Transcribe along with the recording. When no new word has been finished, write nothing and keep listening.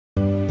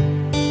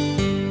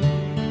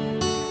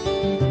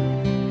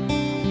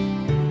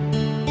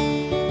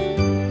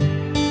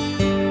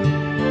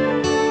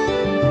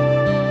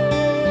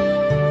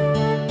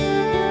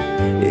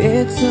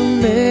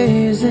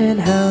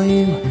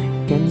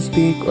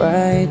speak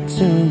right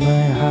to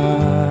my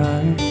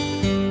heart.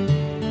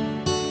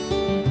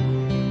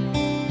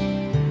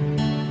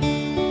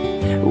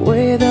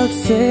 Without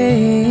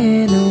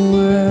saying a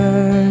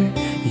word,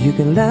 you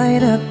can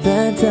light up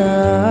the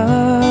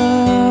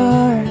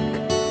dark.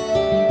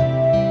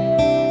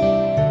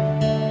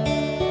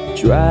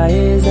 Try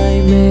as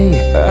I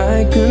may,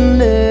 I could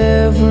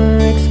never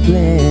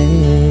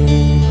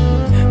explain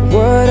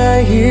what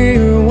I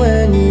hear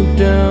when you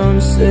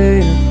don't say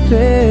a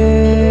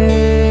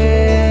thing.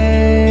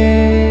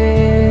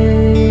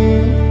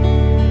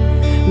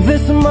 The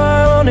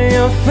smile on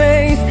your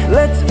face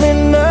lets me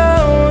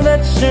know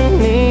that you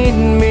need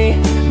me.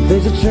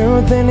 There's a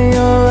truth in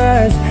your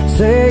eyes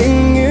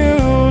saying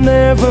you'll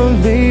never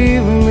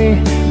leave me.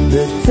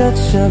 The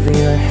touch of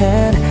your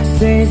hand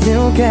says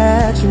you'll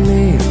catch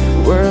me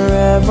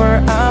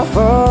wherever I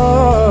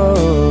fall.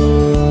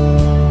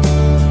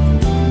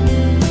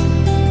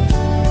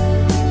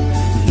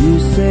 You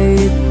say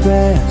it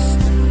best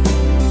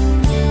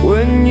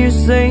when you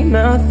say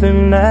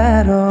nothing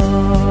at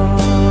all.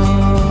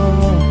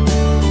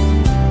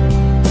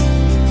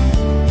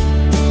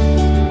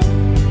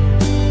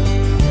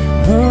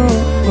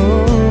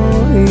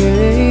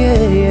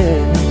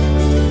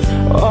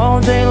 All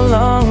day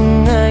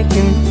long I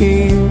can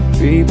hear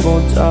people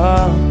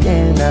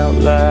talking out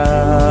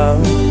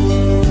loud.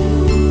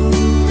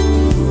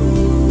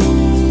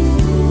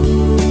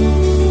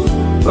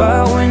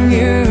 But when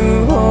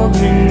you hold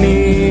me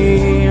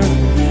near,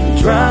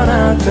 drown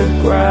out the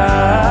crowd.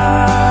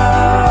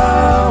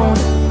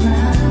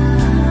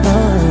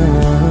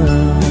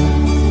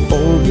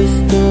 Oh,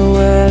 Mr.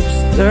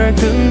 Webster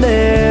could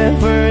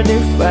never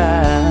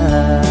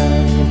define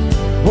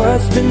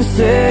what's been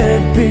said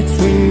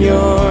between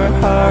your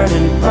heart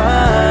and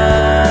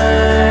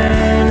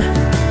mine.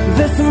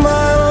 The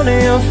smile on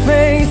your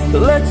face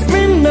lets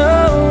me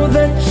know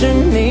that you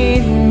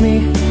need me.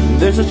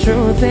 There's a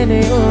truth in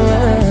your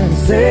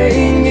eyes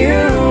saying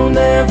you'll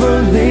never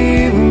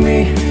leave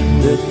me.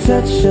 The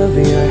touch of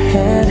your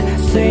hand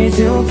says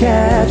you'll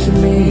catch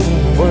me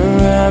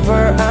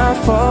wherever I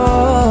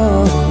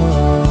fall.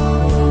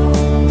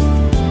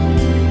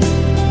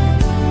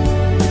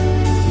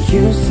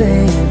 You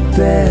say it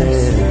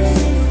best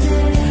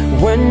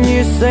when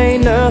you say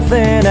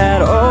nothing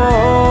at all.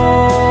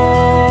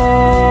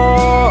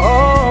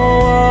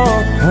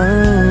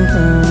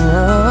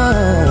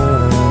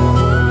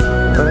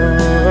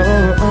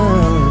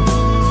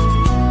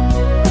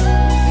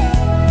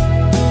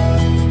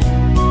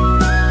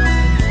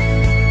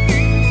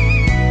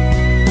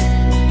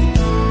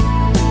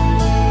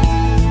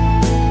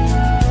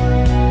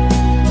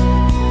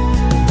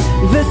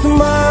 The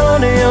smile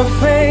on your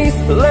face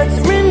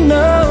lets me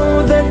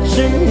know that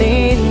you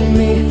need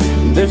me.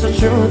 There's a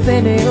truth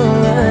in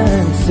your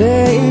eyes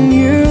saying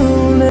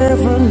you'll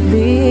never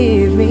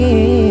leave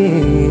me.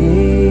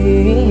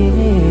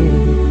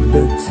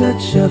 The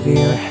touch of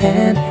your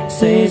hand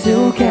says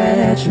you'll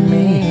catch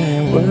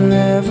me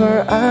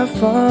wherever I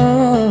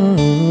fall.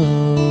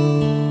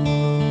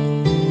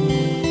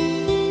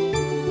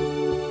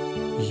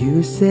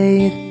 You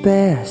say it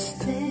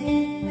best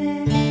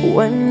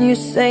when you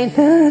say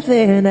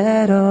nothing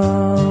at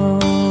all.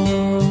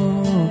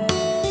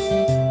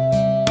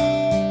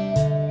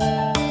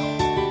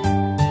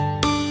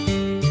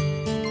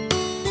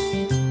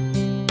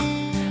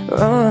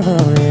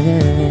 Oh,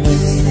 yeah.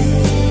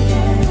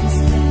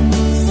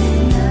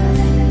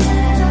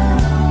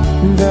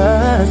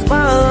 The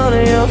smile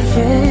on your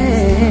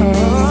face.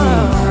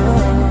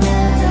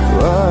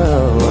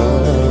 Whoa,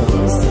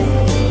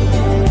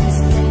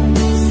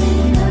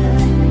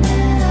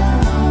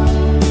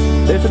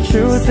 there's a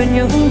truth in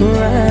your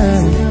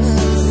eyes.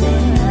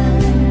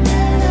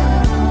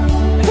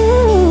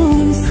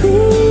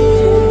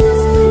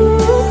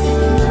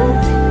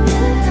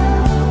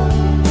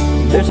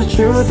 There's a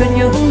truth in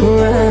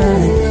your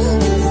eyes.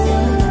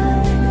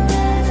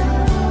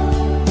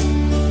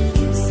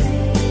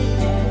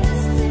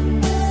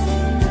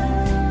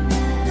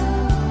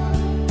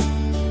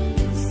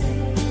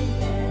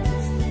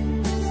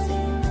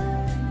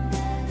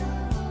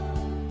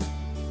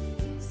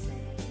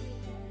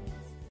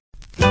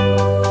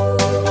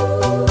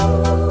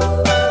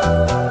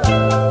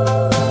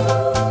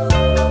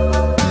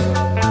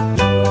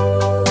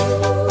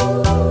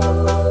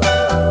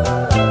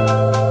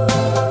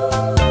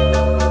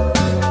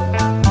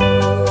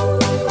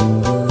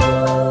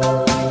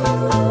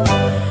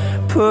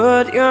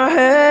 Put your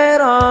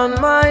head on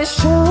my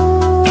shoulder,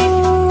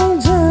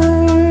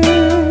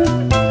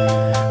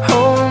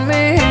 hold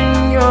me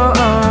in your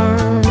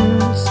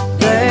arms,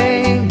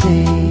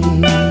 baby.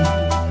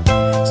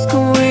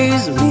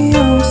 Squeeze me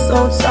oh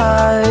so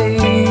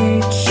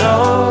tight,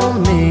 show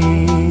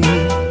me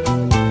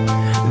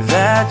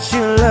that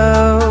you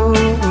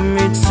love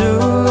me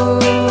too.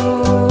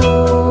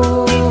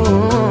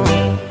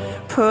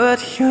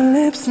 Put your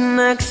lips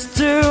next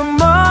to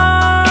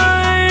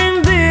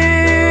mine,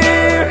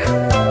 dear.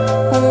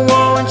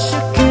 Won't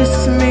you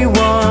kiss me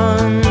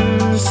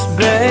once,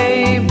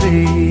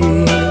 baby?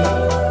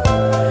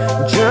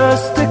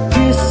 Just a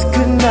kiss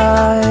goodnight.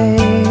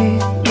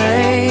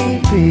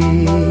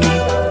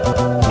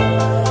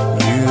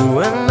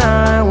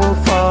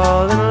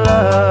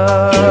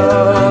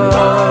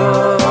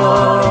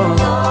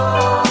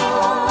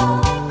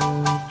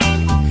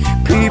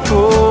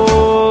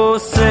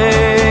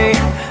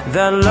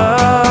 that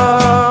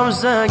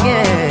love's a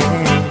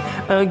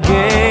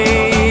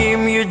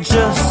game you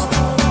just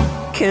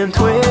can't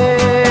win.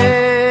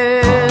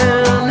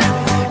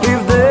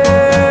 If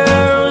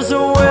there's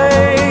a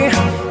way,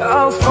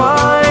 I'll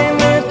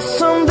find it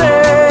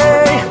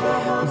someday.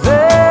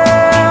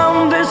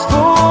 Then this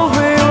fool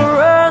will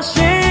rush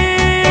in.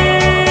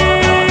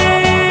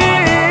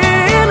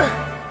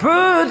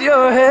 Put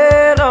your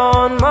head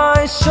on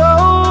my shoulder,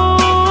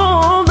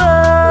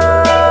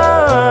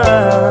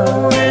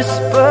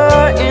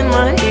 whisper in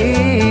my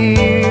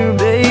ear,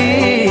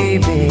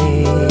 baby,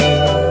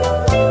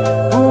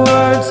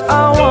 words I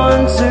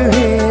want to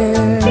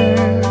hear.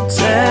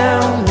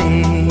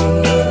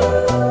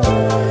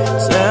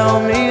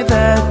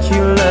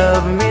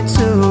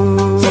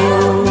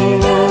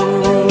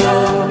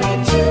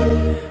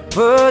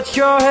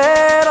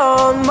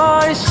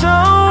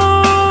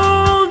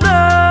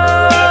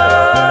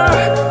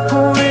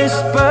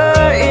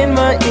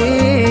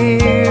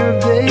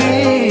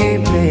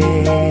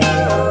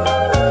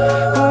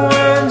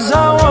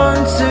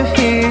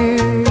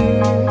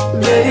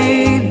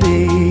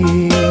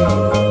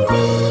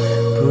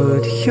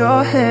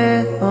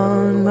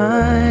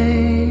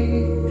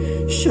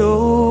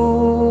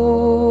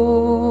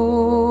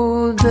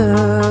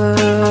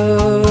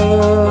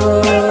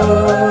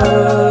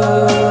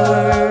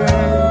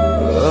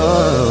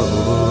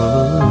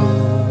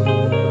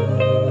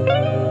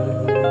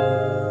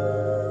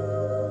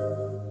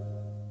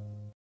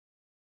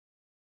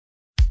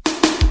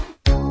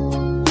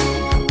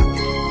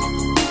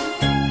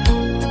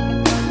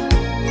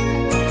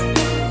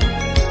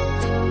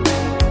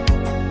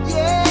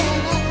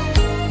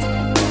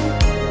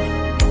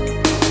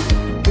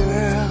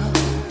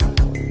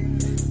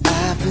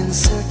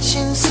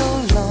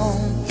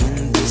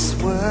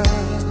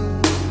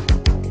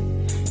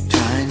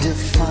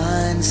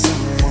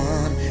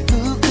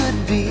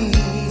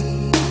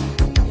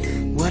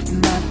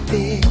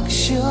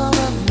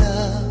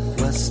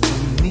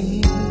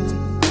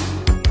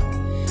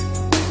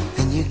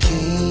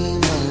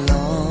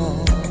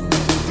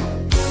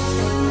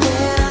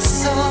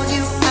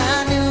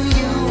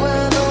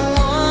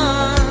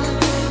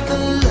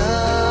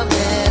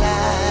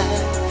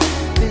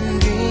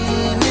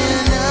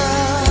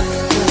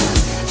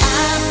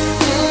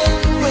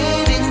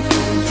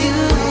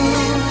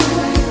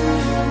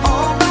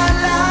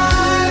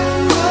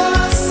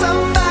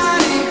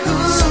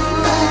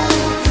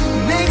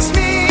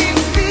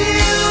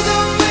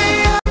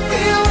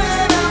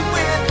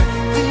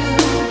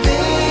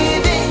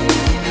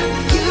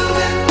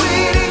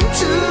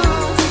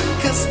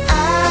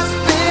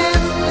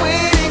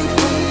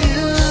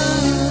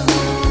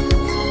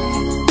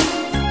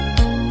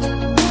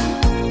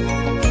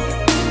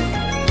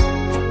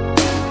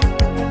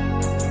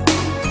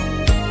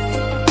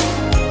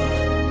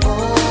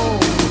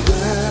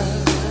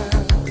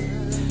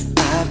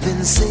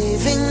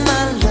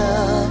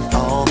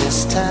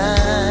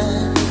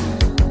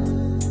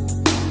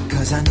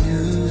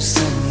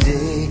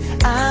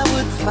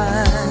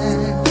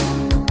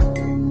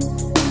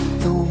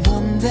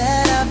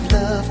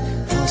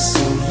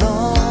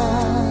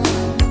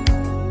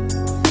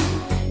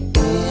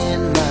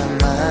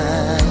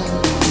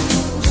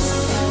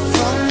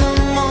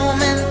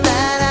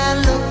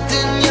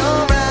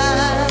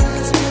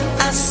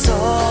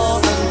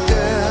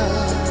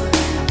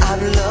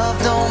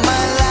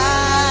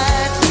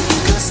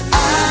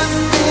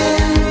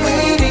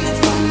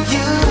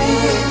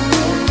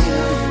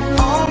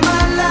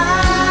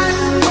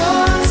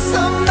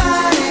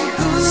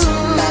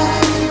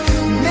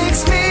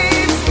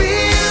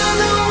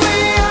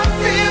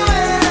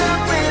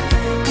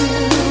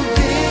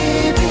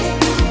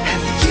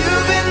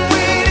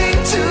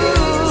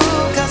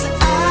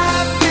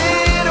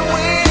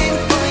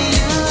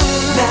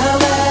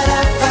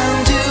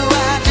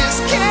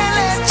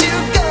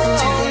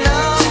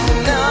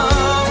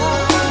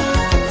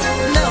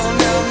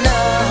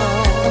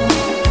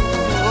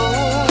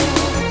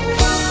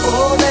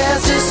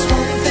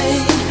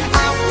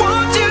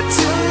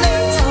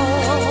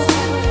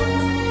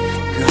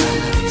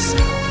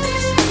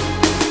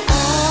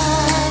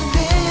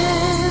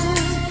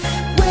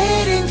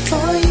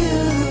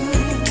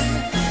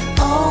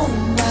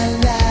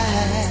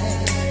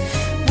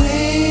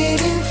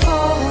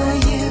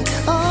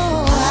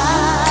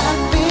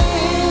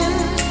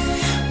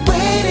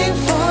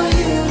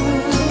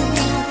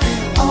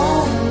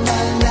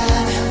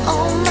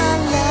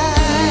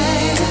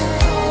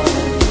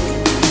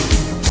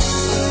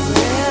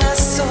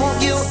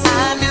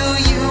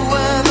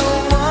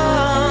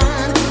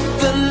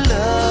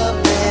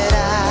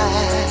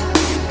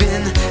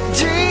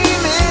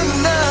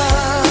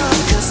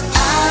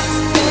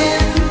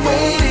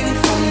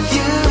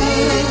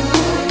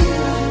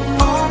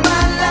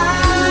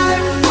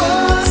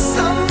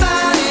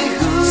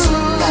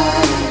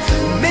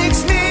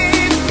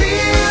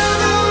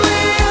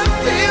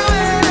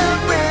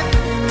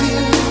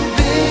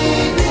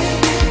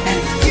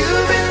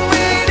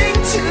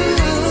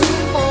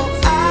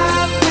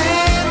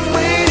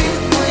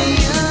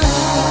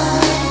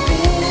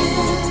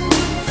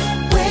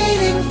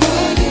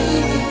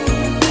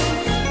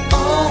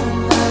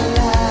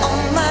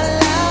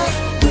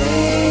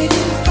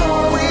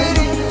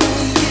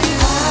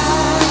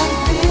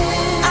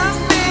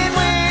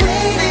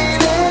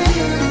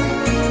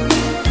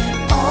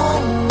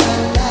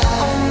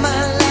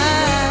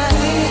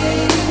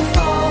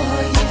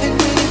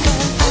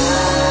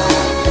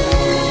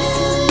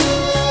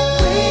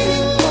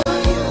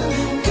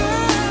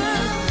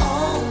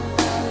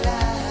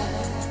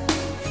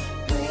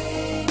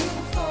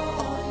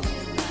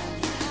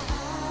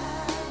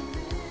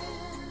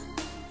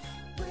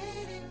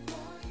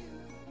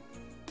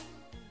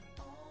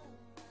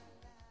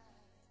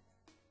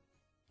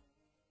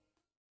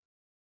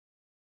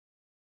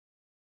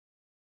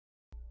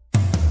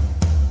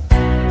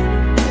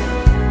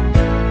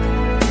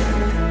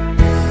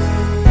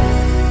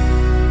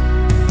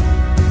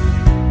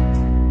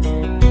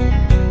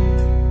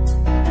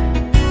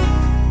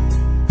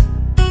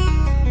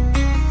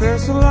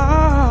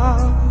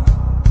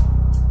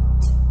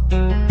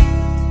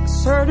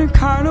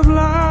 kind of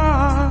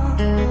light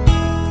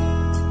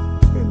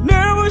it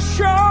never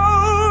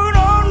shone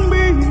on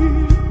me.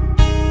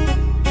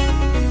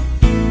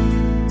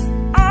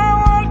 I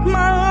want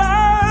my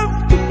life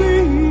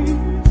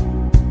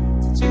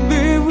to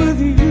live with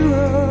you,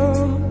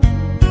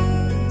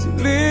 to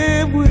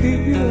live with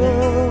you.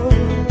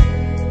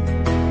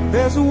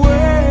 There's a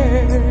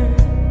way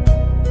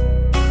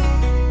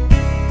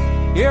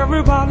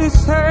everybody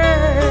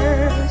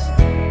says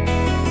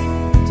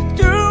to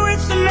do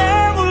each and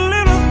every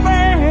little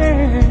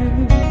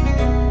thing,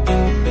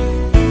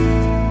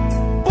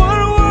 but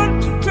what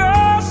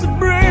does it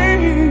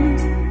bring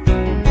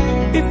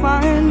if I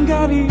ain't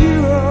got you,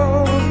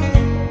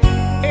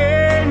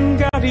 ain't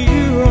got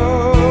you?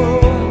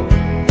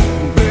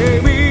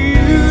 Baby,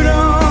 you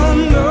don't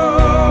know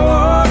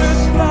what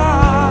it's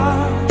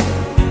like.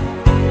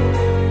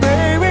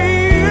 Baby,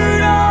 you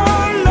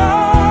don't know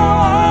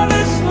what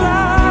it's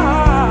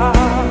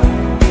like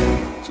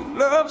to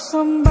love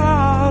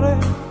somebody,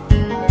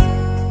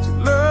 to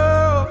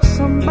love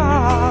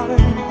somebody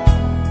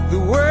the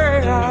way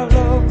I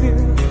love you.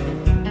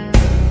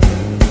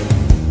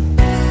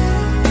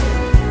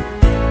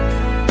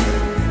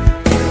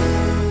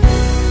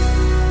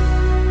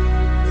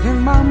 In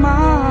my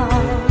mind,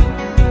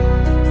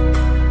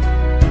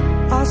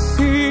 I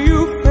see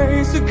your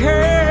face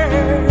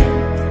again,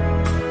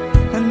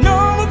 and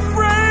know the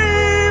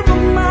frame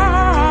of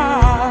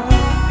mind.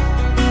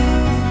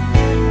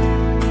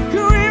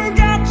 You ain't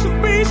got to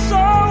be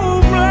so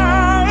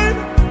blind.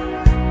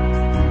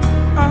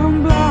 I'm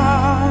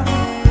blind,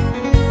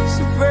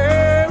 so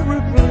very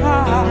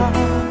blind.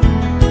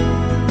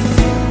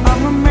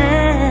 I'm a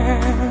man.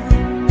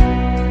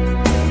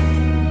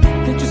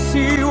 Can't you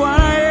see what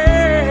I am?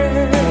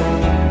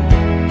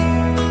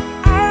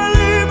 I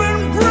live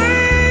and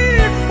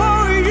breathe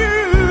for you.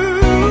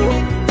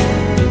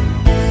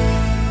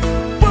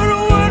 But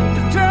what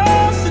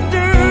does it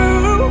do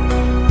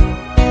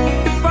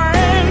if I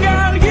ain't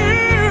got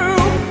you?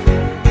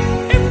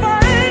 If I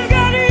ain't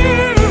got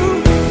you,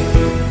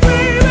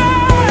 baby,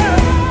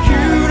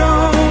 you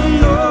don't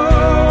know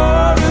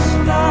what it's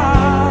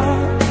like.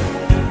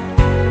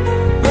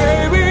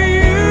 Baby,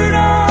 you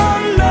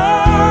don't know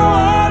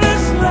what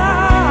it's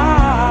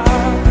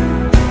like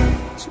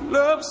to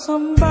love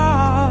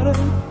somebody,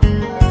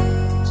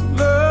 to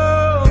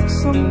love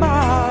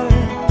somebody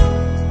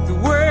the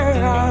way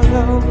I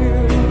love you.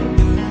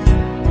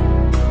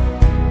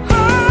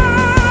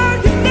 Oh,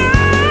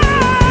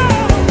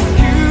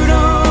 you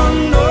don't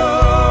know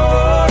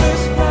what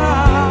it's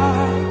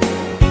like.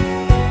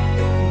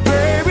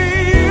 Baby,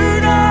 you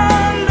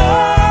don't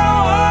know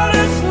what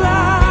it's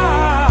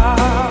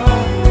like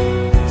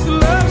to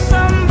love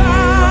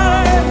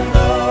somebody,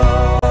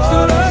 to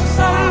love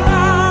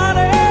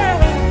somebody,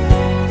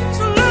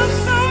 to love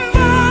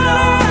somebody.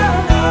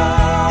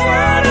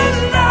 You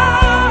don't know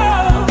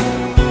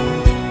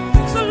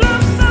to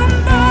love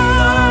somebody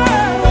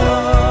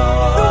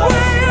the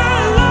way I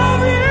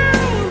love you.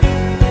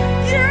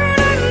 You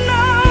don't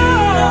know,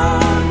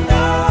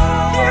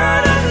 you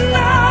don't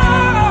know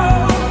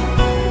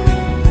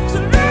to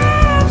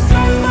love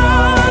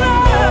somebody,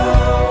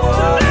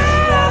 to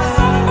love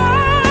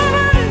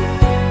somebody.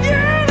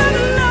 You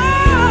don't know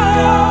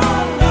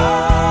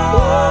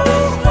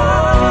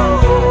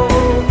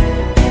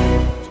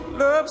to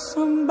love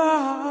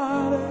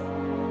somebody,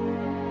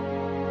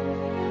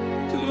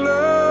 to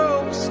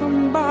love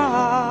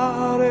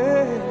somebody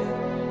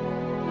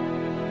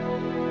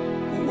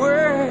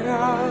where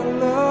I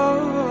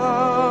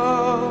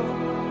love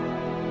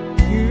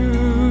you.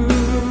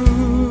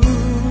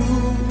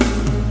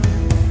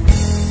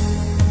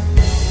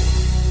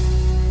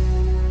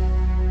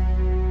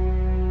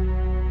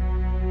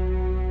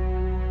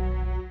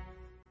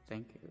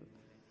 Thank you.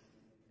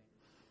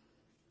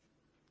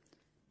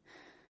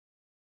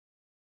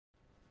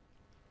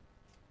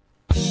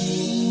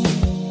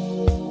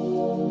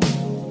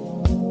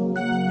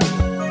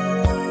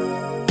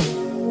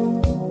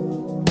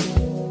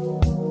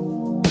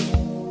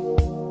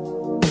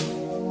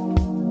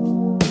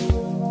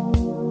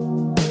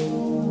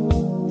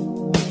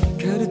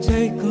 Gotta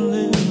take a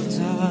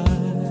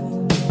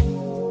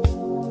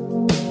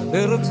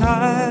little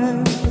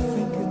time to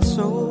think it's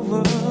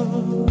over.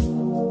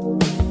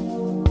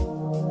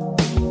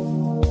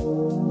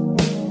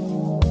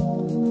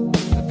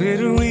 I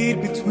better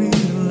read between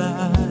the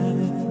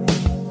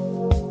lines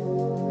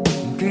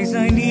in case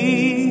I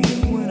need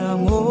when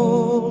I'm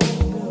older.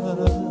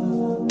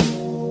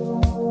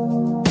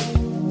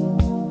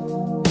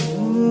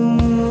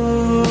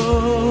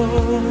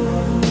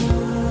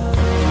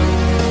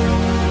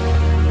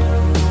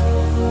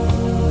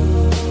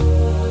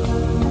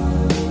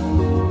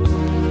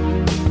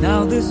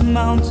 Now this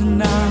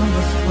mountain I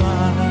must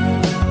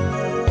climb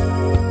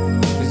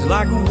is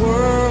like a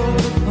world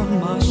upon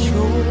my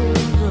shoulder.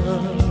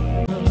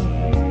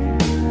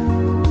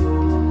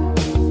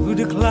 Through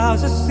the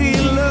clouds I see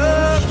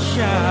love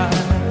shine.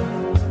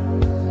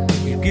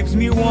 It gives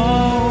me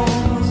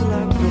warmth, it's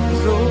like it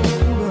was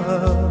over.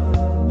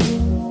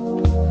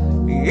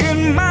 In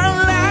my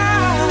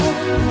life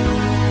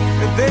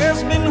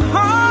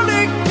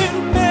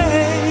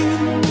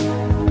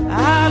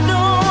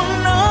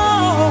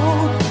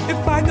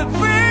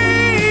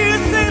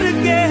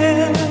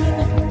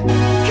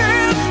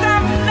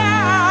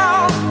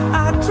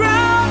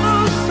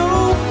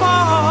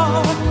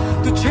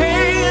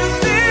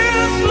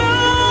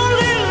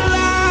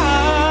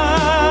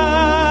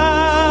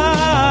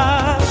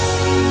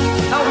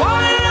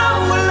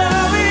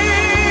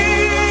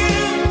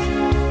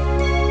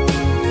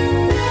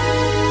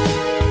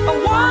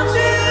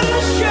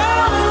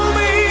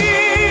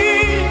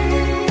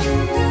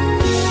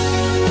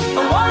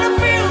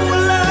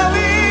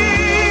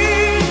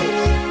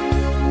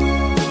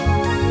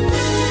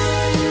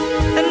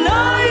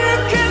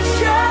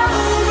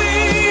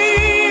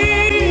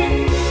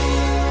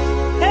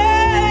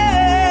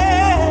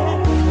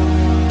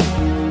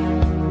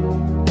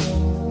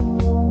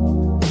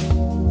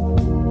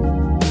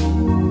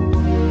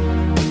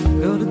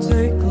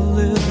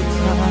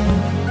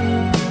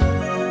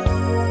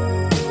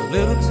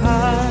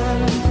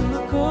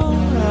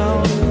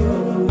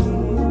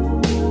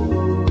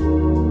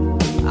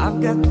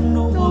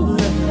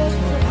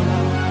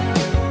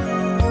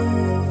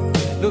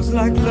looks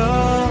like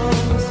love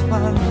has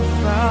finally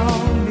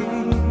found me.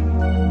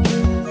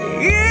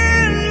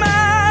 In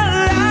my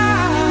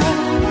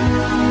life,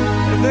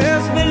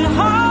 there's been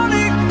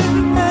heartache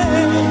and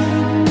pain.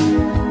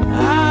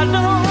 I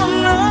don't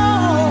know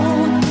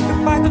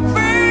if I could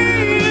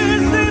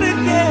face it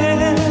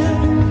again.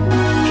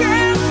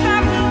 Can't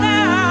stop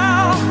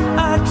now.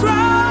 I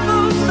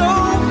travel so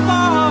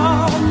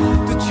far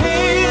to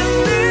change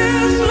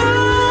this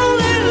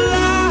lonely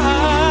life.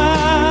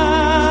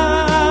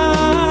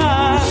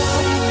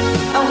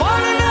 I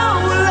wanna know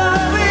what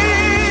love is.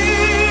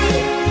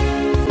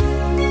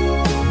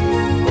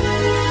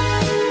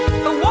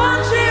 I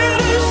want you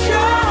to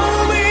show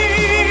me.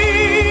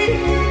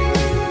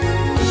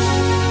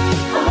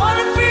 I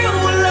wanna feel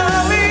what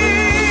love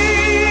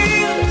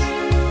is.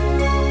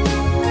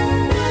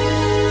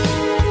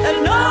 I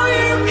know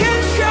you can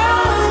show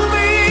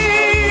me.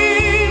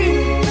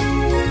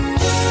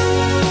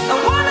 I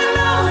wanna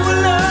know what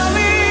love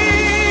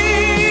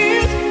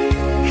is.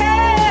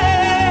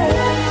 Hey,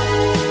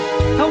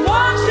 I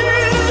want you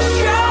to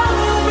show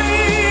me.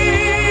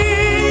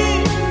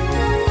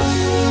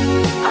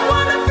 I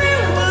wanna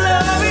feel what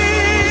love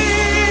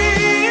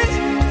is.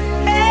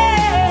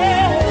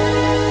 Hey,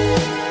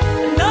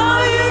 I know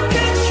you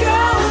can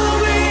show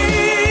me.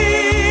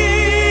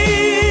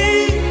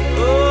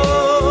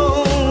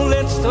 Oh,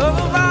 let's talk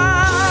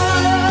about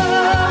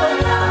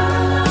love.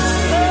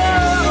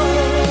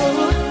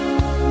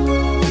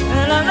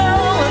 And I know,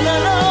 and I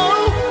know.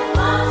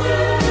 Want you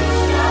to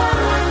show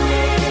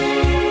me.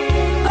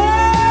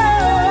 Oh,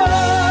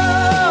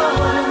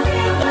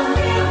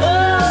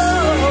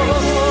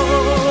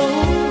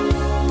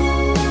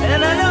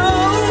 and I know.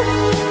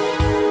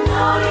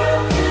 Know you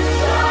can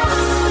show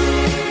me.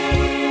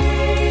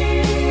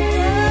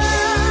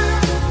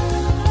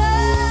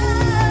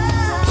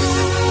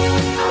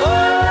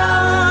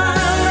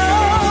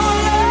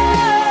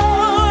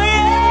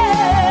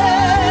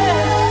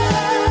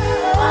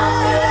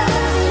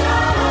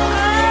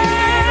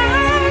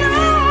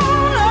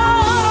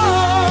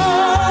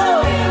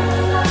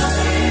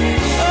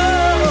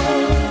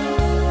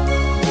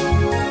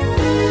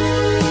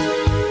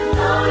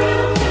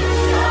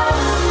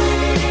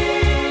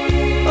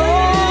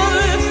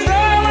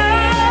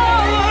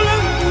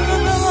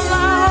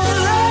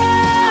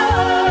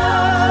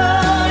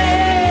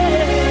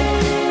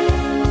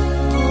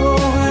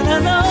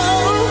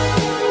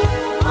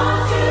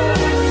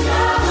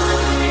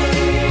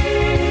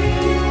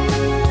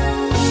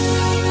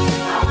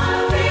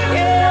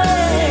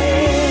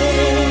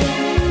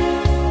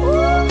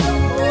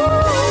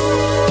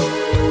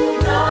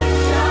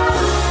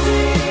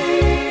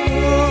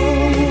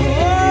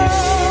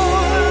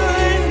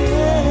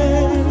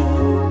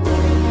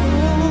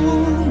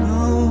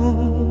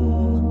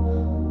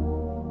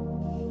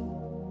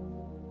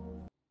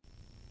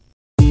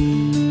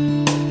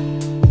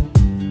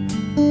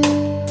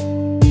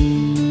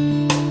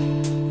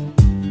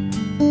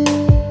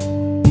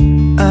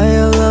 I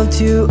have loved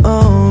you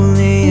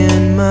only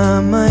in my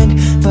mind,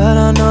 but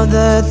I know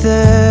that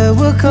there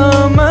will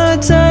come a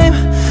time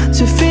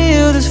to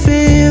feel this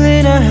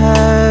feeling I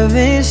have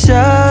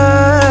inside.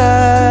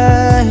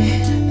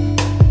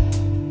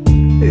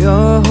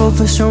 You're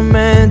hopeless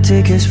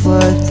romantic is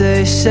what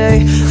they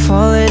say,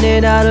 falling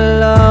in out of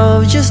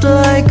love just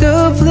like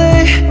a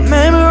play.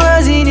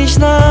 Memorizing each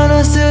line,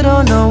 I still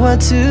don't know what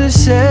to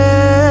say.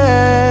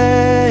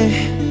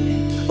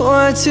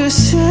 What to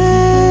say?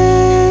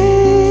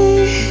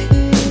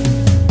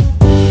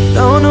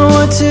 Don't know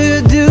what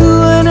to do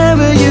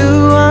whenever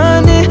you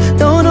want it.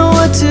 Don't know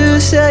what to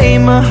say.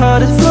 My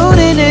heart is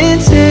floating in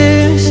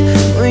tears.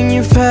 When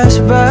you pass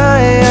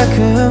by, I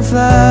could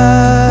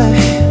fly.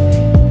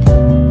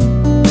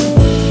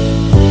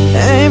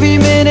 Every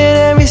minute,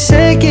 every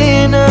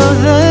second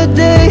of the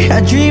day,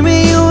 I dream of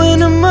you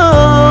in a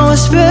more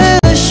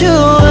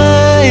special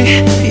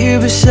way. You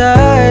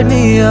beside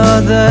me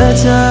all the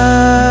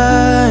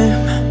time.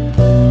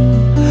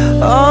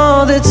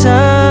 All the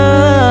time.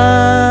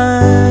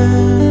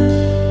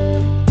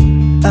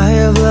 I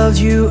have loved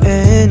you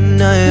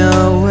and I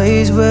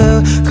always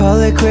will. Call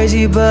it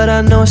crazy, but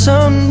I know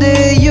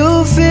someday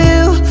you'll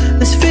feel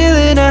this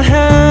feeling I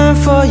have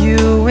for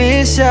you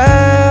inside.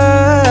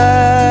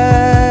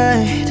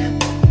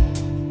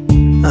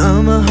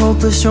 I'm a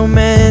hopeless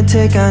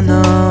romantic, I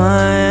know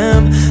I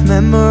am.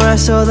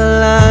 Memorized all the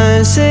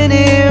lines and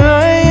here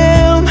I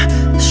am,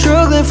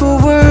 struggling for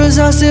words,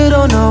 I still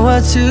don't know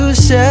what to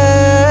say.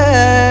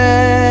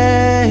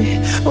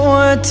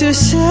 What to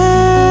say?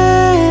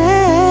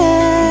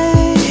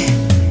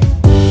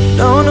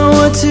 Don't know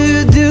what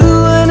to do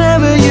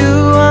whenever you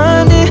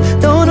want it.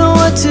 Don't know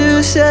what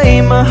to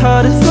say. My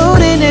heart is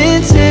floating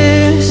in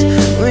tears.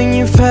 When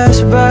you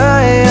pass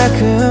by, I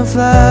could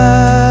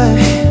fly.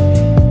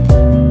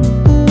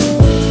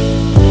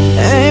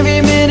 Every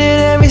minute,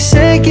 every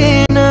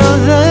second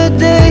of the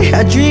day,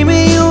 I dream of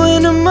you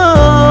in a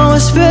more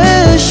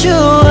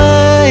special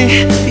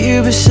way.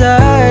 You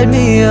beside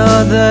me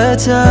all the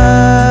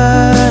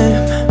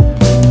time.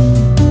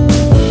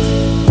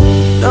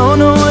 Don't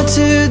know what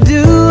to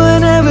do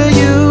whenever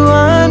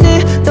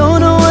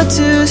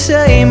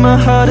say my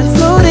heart is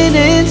floating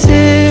in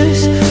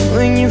tears.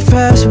 When you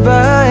pass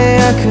by,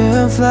 I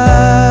could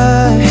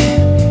fly.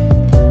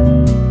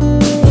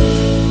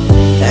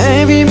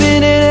 Every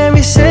minute,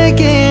 every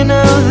second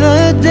of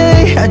the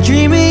day, I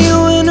dream of you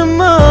in a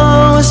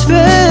more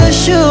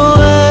special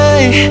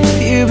way.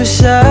 You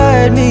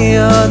beside me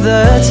all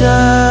the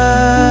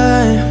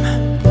time,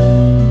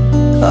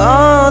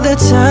 all the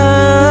time.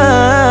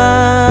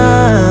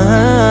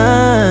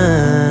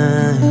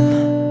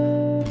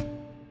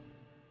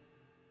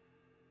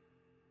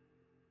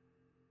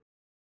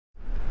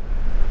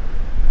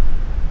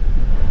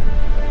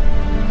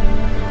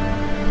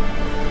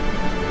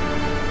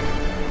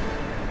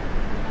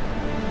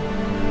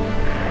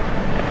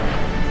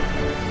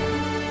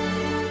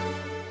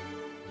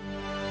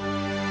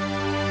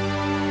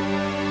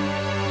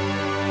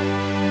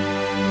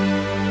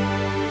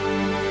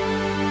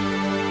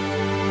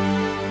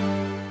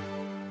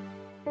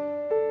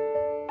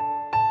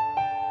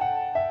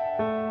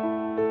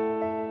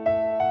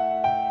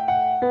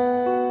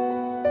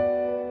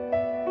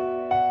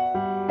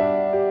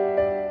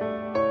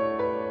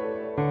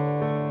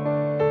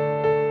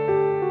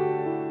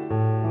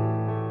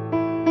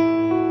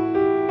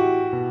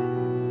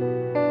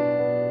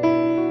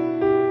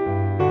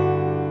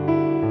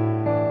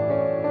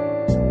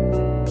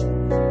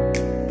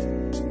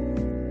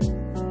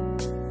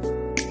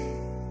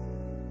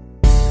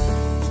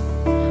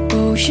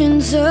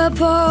 Oceans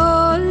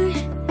apart,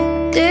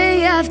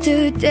 day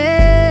after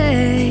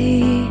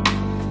day,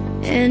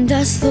 and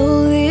I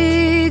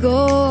slowly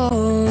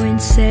go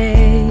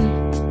insane.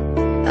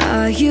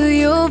 I hear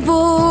your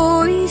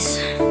voice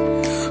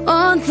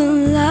on the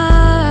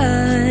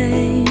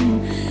line,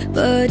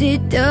 but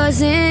it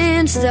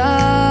doesn't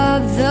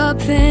stop the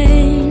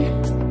pain.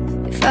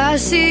 If I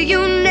see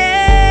you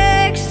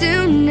next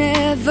to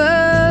never,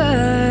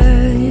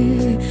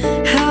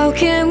 how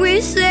can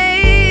we say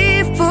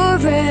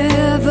forever?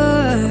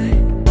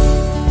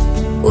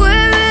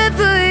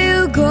 Wherever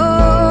you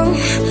go,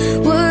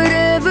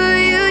 whatever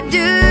you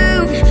do,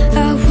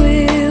 I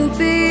will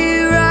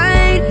be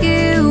right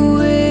here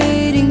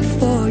waiting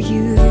for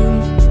you.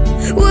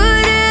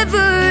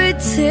 Whatever it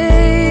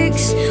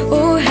takes,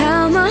 or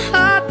how my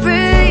heart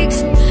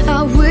breaks,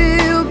 I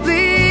will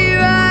be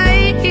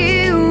right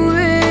here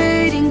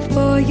waiting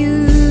for you.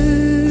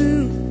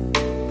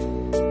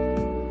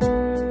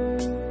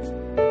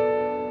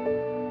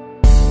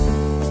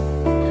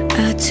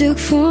 I took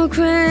for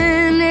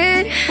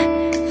granted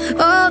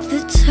all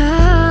the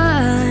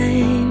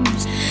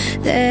times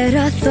that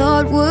I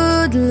thought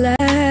would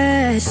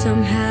last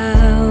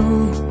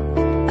somehow.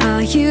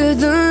 I hear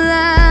the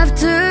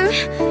laughter,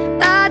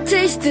 I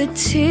taste the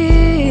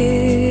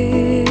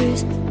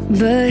tears,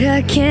 but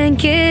I can't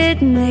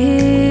get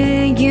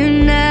near you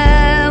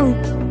now.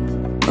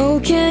 Oh,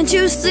 can't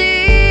you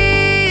see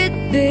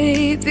it,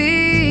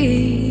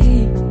 baby?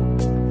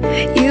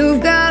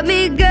 You've got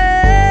me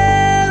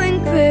going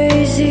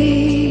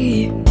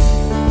crazy.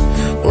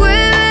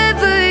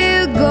 Wherever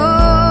you go,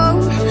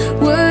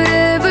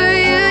 whatever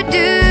you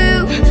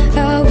do,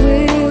 I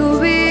will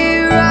be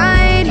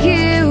right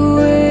here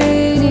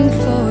waiting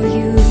for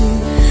you.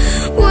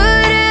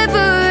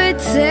 Whatever it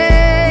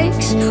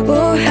takes,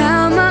 or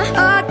how my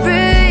heart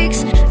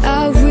breaks,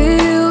 I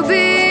will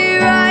be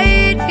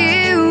right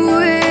here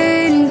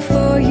waiting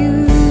for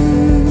you.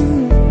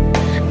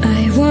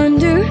 I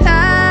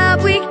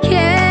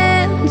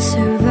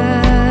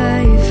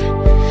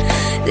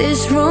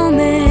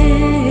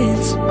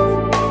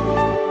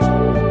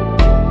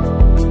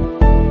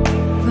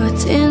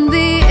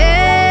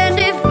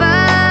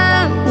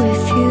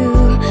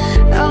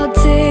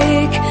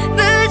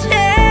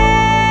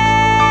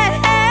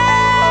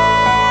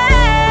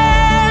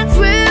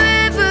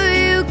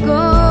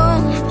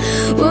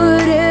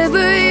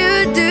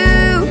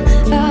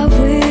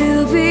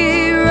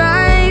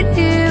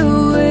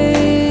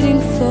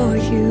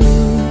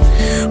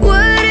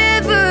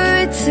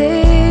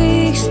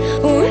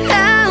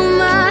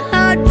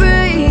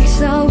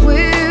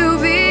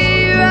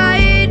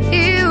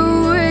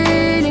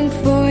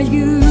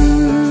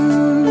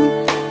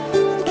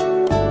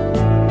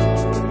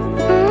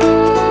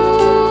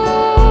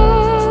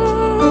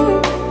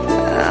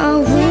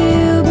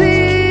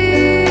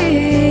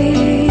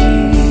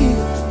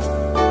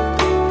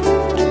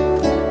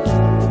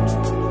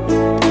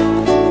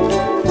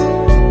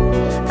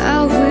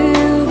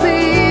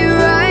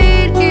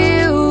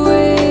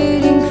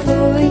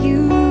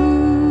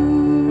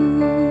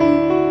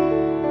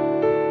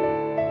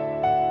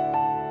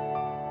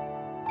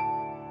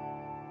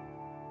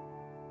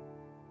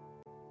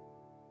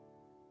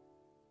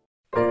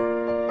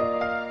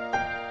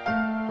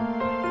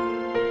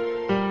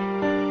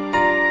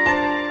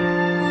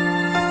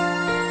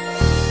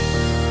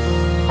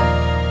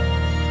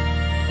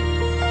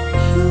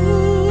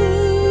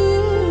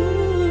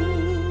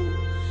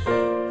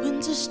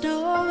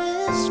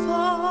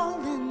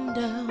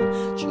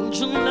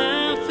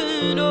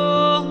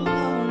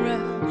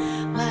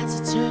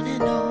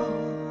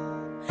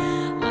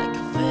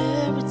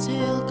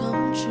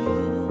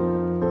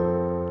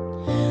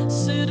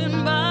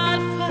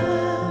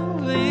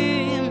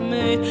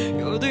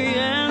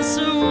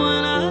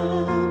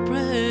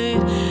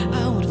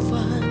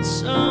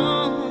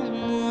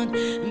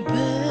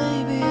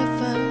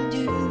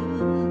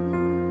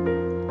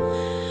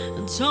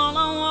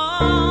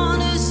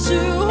want is to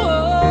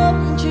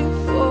hold you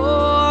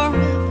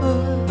forever,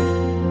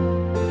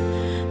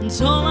 and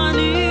all I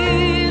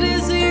need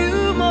is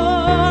you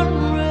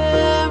more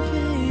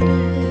every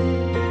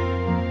day.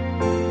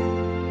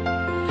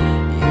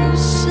 You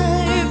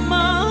save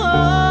my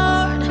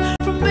heart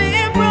from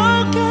being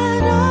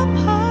broken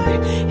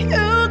apart.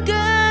 You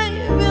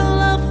gave your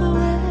love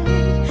away,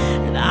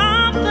 and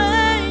I'm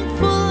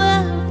thankful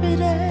every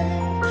day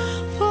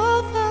for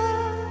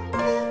that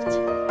gift.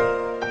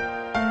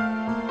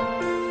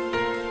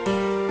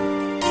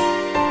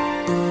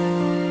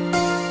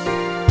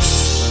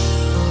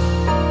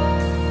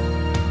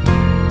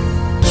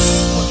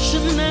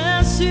 Watching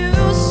as you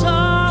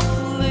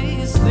softly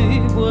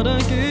sleep, what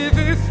I'd give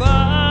if I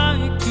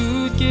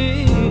could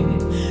give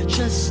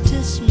just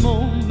this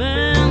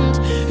moment,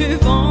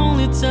 if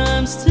only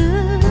time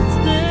stood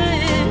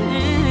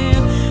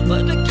still.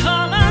 But the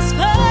colors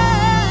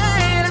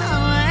fade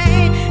away,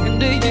 and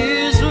the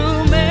years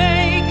will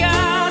make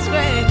us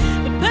gray.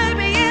 But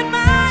baby, in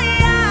my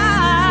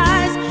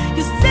eyes,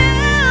 you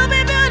still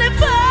be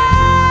beautiful.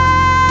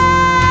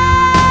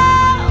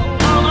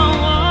 All I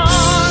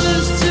want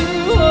is to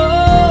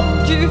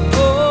hold you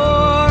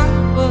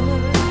forever.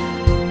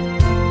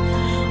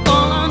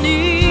 All I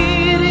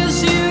need is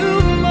you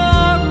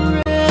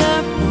more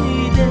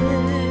every day.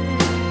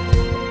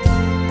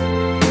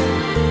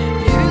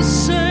 You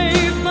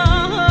save my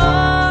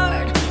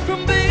heart from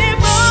being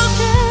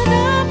broken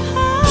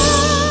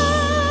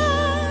apart.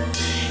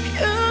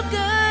 You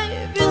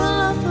gave your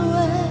love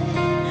away,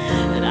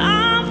 and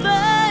I'm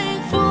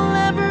thankful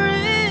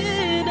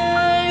every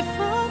day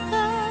for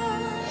that.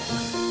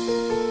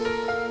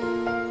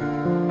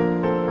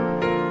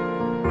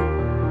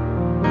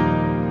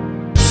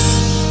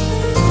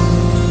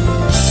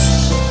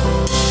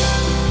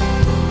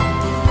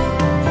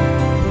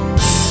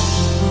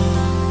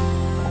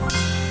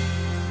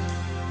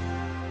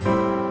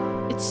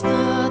 It's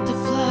not the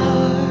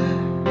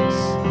flowers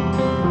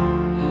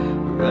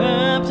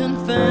wrapped in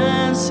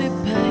fancy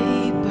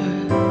paper.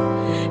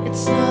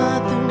 It's not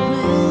the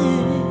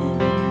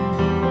ring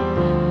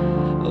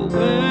I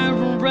wear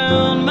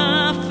around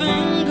my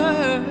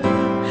finger.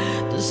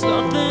 There's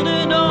nothing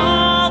in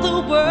all the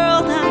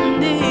world I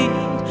need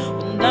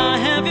when I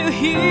have you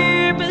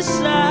here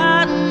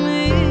beside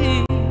me.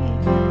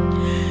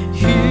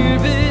 Here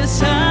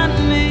beside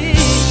me,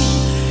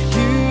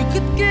 you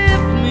could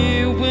give me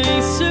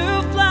wings to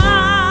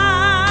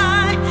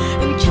fly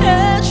and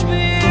catch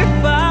me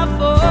if I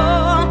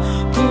fall.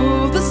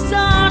 Pull the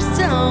stars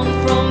down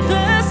from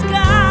the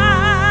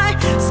sky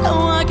so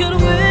I could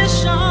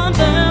wish on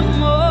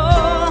them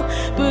all,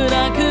 but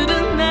I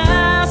couldn't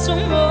ask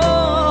for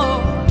more,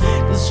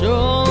 'cause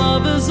your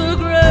love is the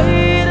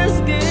greatest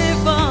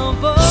gift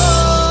of all.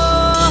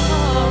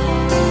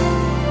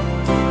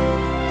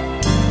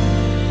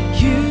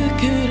 You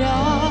could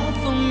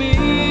offer me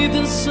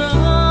the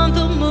sun,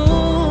 the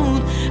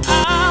moon,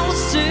 I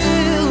would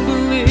still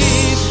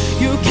believe.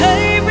 You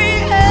gave me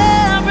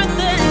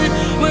everything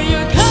when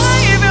you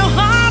gave your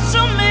heart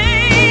to me.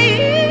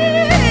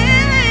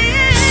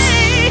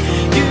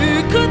 You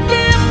could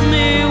give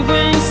me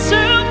wings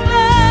to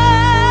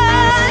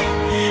fly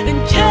and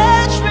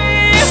catch me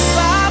if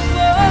I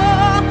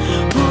fall.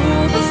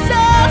 Pull the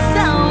stars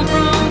down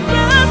from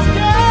the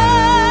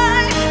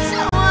sky so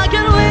I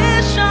could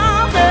wish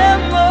on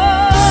them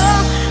all,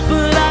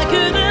 but I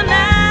couldn't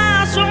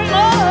ask for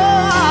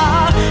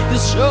more,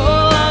 'cause your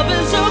love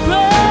is the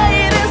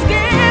greatest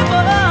gift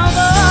of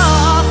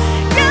all.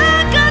 You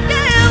could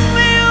give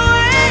me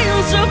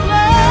wings to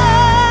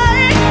fly,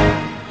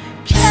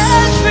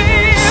 catch me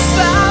if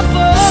I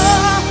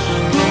fall.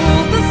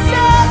 Pull the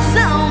stars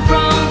down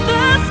from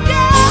the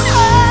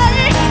sky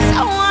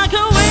so I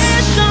could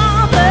wish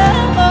on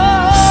them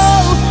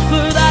all,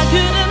 but I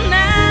couldn't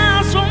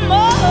ask for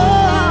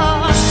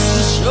more,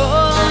 'cause your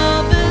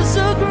love is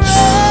the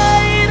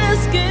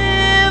greatest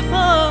gift of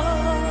all.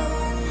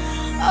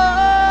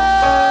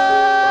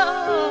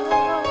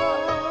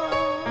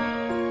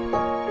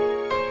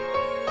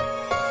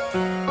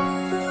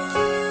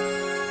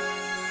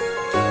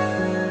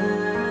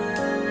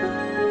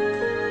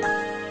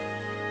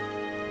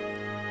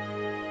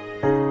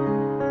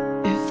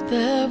 If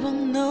there were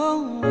no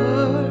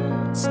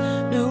words,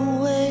 no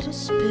way to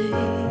speak,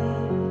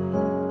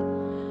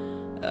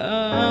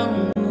 I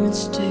would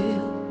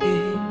still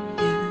hear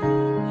you.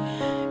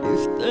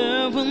 If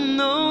there were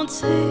no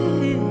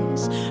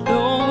tears,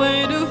 no way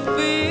to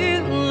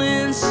feel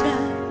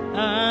inside,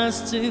 I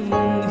still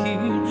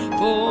hear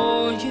for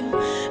you.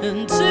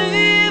 And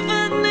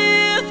even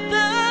if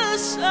the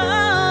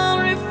sun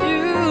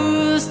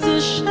refused to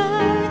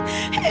shine,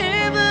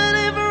 even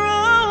if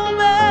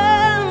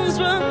romance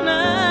ran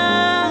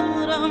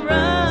out of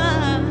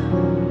rhyme,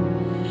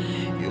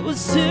 you would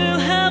still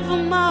have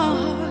my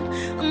heart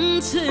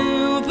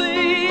until the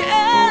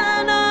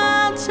end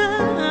of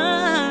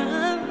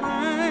time.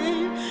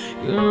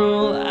 You're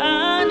all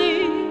I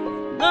need,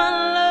 my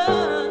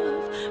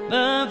love,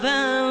 my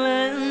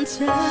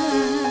Valentine.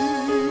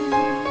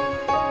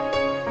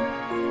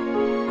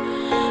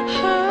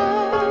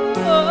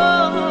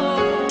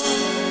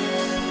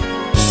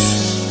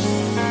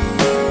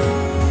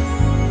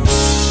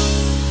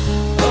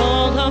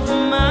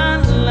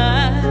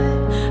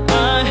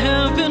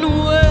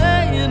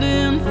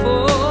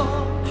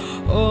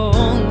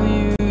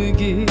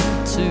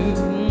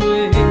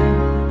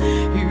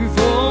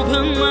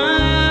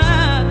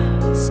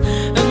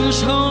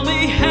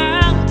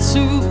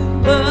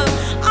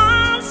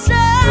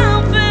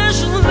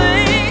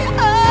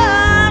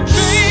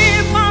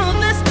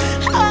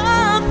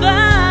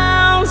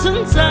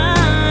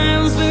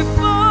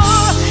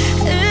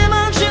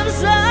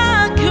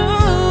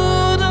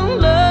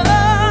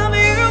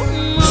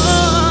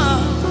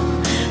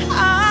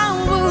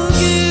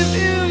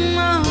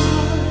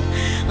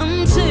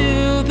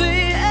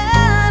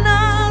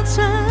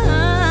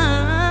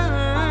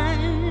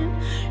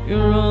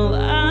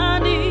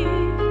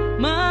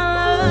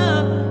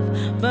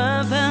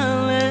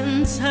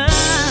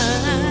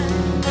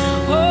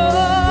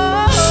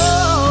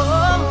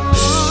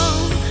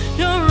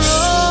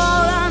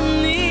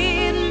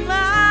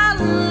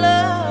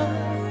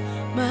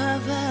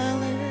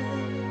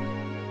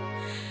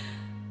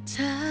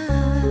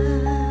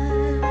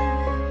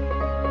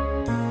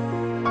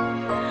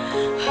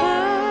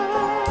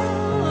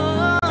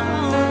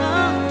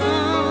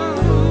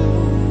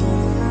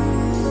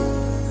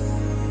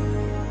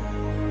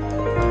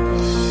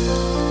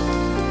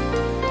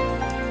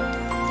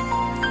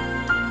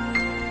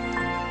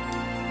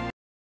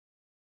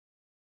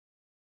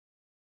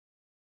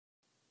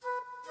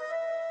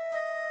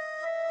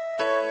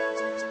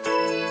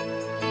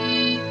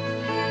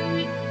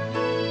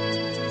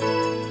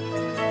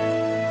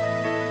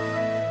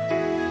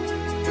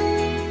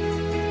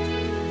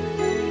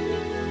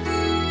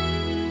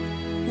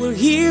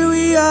 here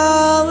we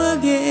are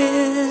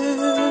again.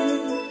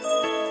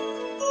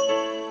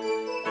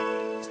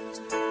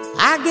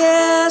 I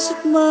guess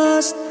it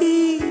must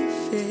be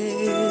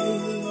fate.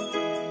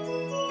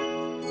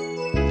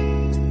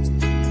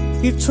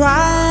 We've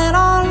tried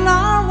on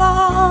our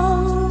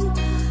own,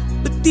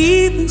 but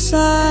deep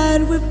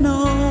inside we've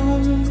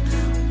known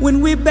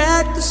when we're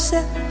back to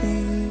set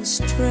things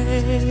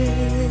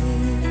straight.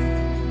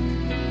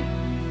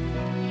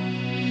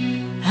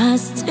 I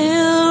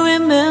still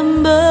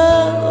remember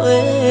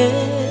when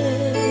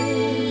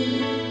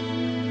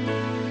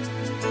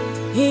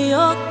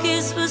your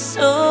kiss was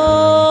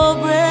so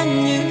brand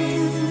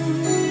new.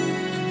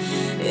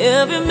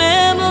 Every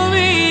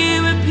memory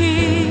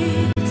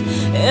repeats,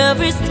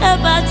 every step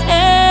I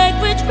take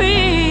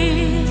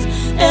retreats,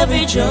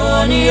 every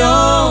journey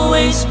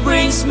always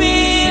brings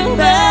me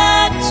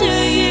back to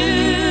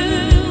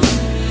you.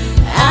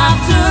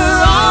 After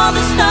all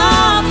the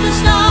stops and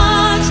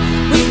starts,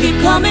 we keep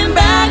coming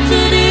back to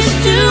these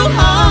two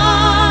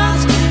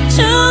hearts,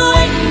 two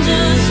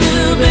angels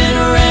who've been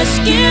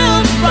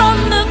rescued from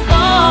the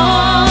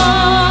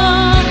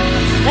fall.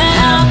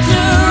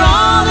 After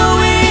all that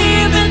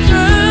we've been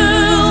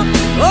through,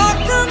 all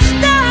comes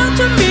down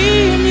to me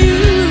and you.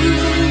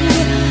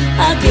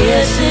 I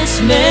guess it's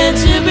meant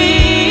to be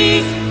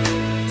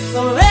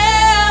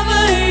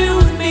forever, you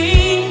and me.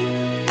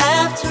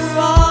 After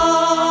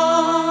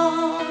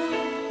all,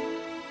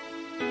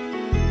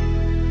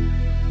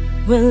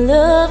 when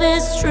love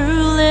is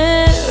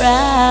truly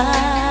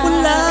right, when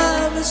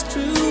love is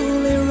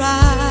truly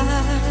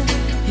right,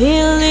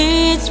 it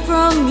leads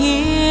from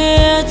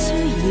year to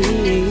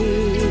year.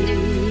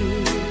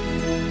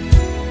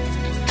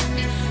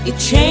 It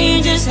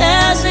changes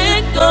as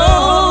it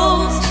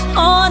goes,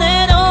 on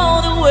and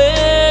on the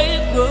way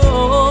it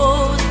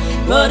goes,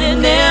 but it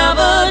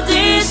never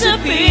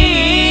disappears.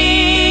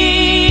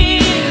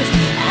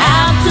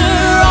 After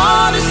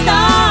all the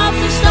stops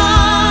and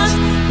starts,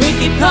 we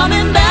keep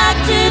coming back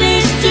to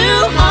these two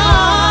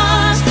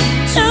hearts,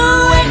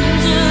 two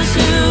angels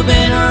who've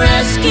been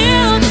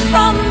rescued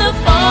from the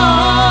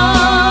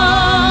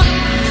fall.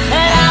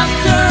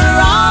 After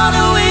all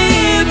that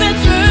we've been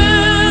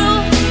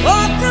through,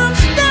 all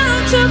comes down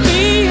to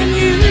me and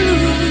you.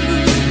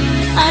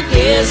 I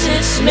guess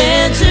it's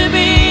meant to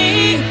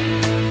be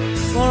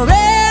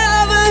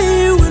forever,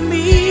 you and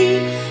me.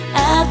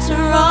 After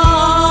all,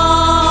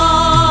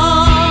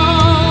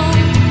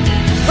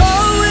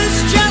 oh,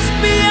 it's just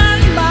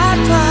beyond my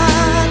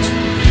touch.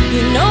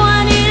 you know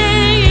I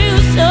needed you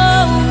so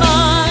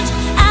much.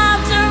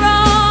 After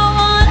all,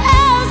 what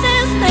else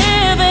is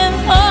living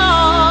for?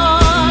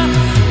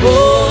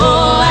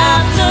 Oh,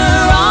 after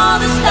all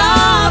the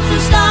stops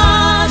and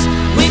starts,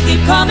 we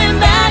keep coming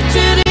back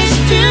to these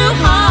two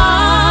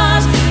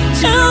hearts,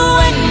 two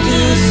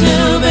angels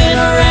who've been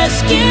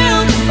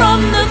rescued from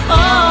the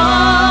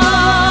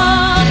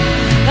fall.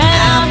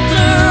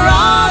 After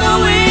all that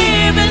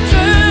we've been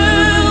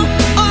through,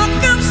 All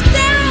comes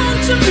down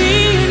to me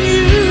and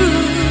you.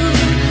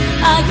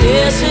 I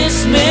guess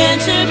it's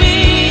meant to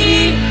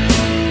be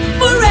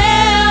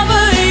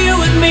forever, you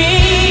and me.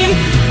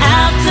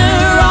 After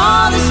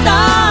all the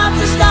stops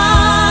and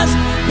starts,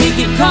 we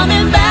keep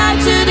coming back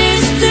to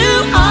these two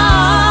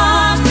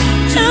hearts,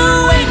 two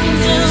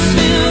angels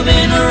who've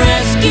been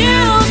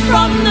rescued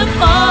from the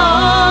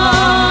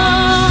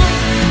fall.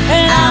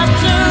 And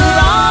after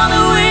all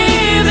that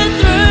we've been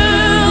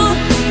through,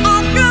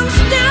 All comes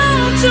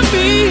down to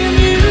me and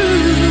you.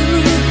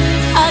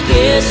 I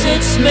guess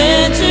it's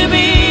meant to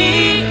be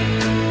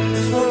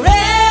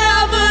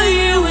forever,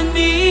 you and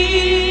me.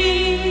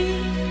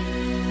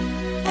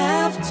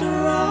 After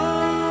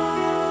all,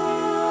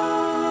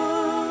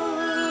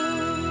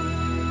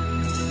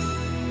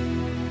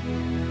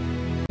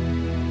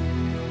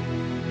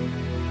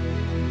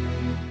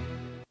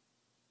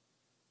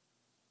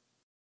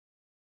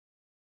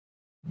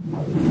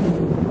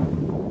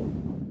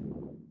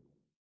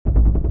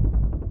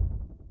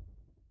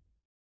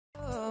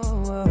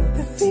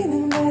 The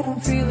feeling that I'm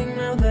feeling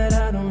now that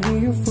I don't hear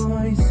your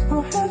voice,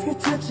 or have you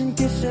touch and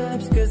kiss your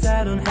lips, cause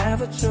I don't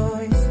have a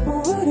choice.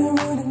 But what I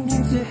wouldn't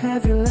give to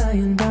have you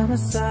lying by my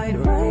side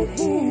right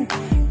here.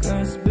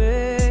 Cause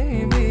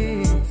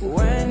baby,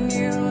 when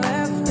you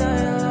left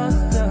I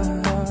lost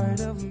a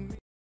part of me.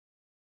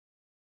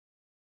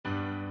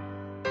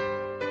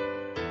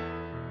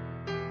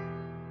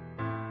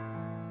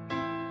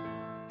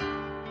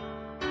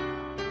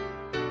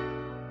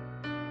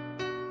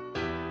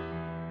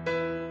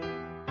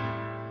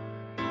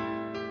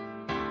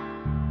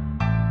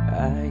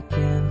 I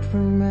can't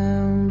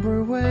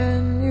remember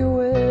when you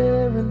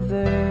weren't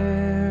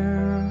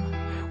there,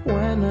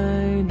 when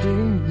I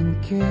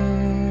didn't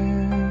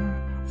care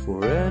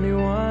for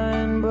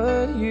anyone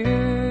but you.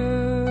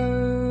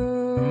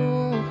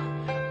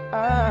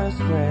 I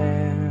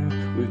swear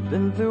we've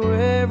been through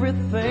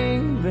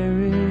everything there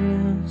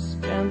is.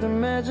 Can't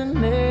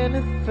imagine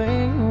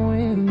anything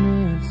we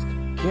missed.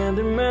 Can't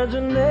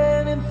imagine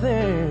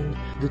anything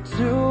the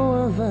two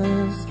of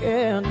us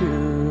can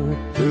do.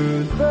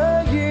 Through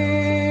the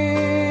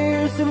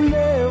years have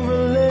never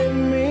let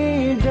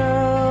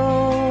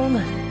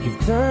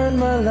turned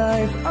my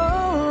life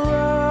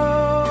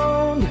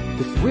around.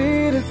 The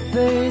sweetest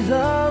days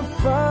I've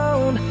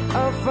found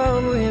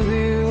with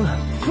you.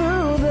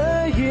 Through the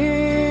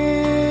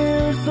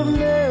years I've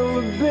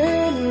never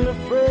been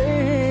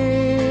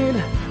afraid.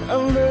 I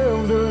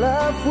love the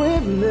life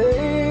we've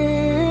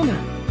made,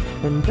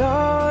 and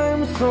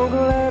I'm so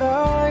glad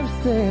I've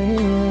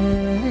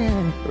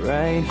stayed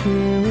right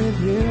here with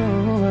you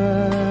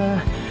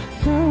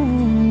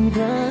through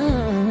the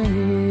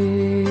years.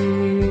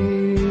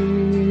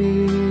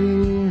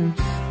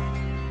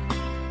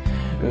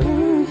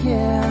 Ooh,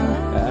 yeah,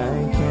 I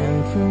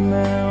can't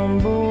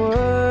remember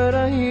what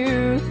I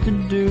used to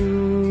do,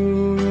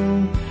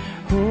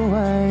 who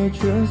I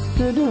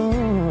trusted, who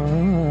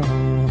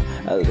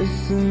I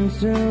listened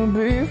to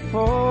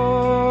before.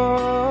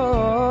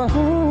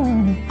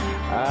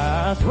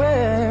 I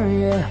swear,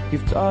 yeah,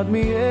 you've taught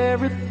me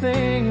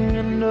everything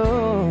I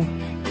know.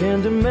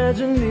 Can't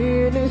imagine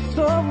needing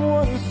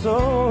someone so,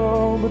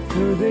 but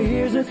through the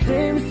years it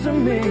seems to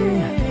me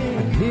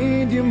I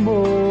need you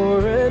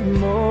more and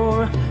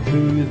more.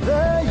 Through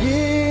the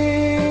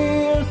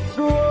years,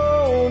 through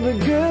all the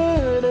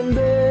good and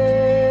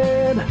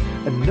bad,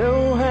 I know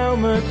how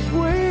much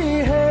we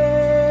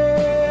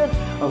had.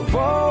 I've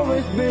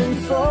always been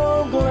so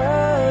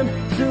glad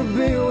to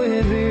be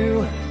with you.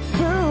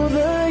 Through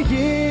the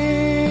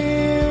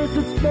years,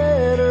 it's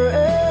better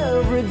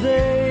every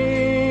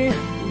day.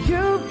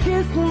 You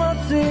kiss my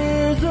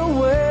tears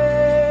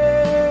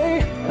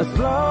away. As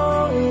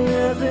long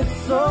as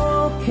it's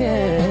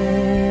okay,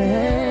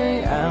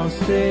 I'll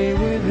stay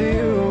with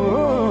you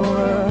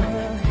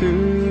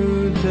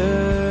through the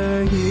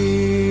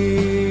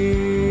years.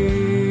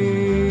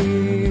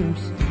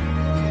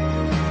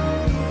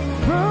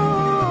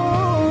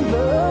 Through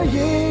the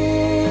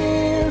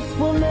years,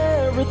 when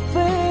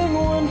everything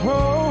went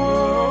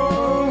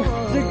wrong,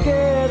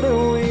 together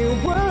we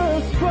were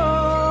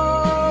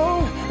strong.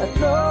 I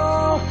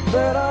know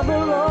that I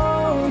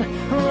belong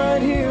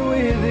right here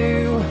with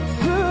you.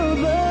 Through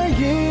the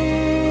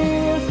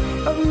years,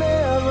 I've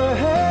never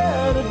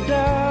had a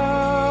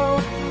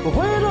doubt.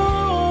 We'd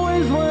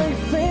always work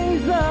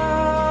things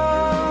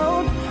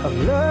out. I've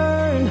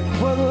learned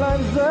what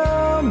life's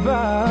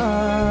about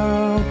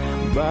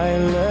by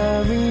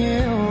loving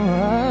you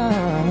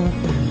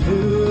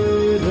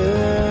through the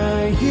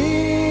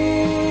years.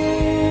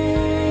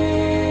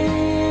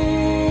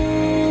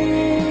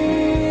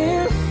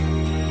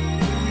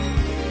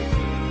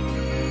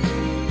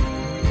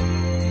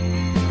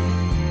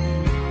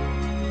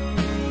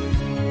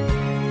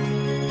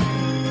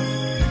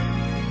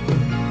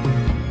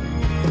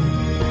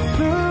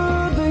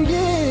 Through the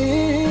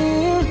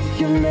years,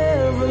 you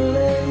never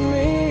let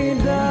me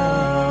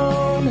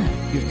down.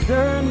 You've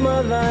turned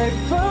my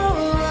life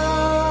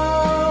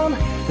around.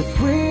 The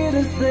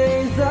sweetest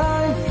days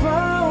I've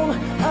found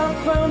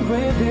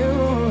with you.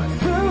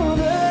 Through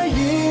the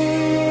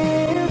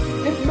years,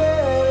 it's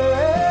better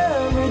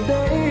every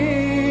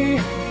day.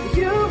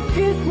 You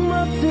kiss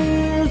my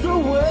tears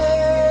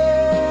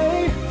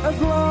away. As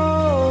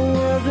long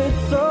as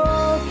it's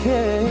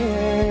okay,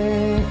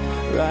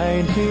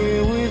 right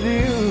here with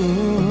you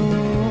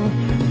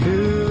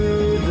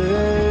through the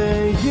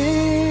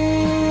years.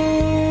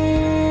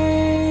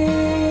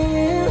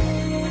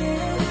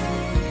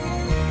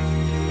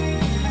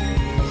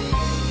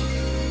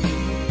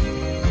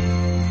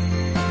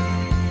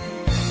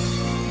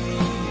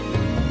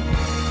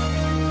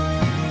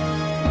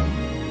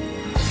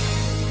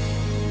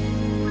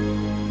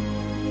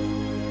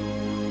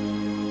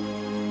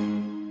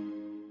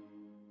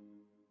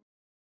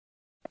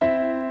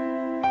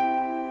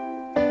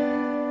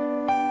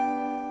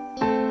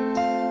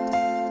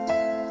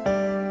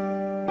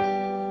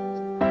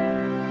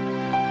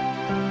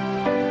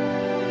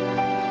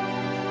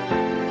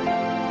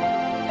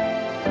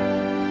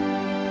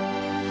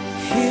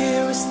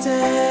 Here we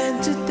stand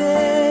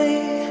today,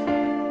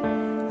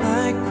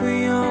 like we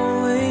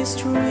always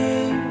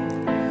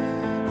dreamed,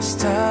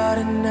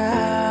 starting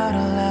out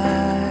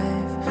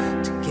alive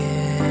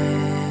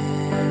together.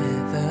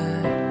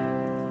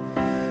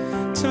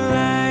 To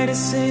light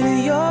is in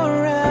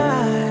your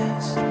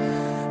eyes,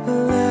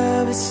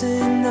 love is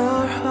in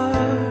our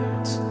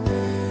hearts.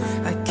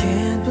 I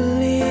can't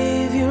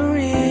believe you're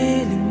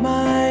really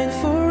mine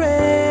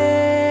forever.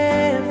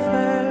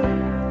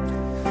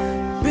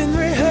 Been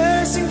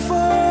rehearsing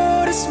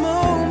for this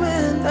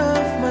moment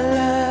of my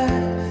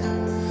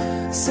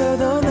life, so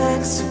don't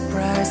act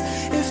surprised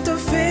if the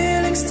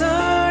feeling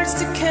starts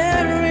to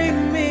carry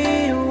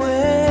me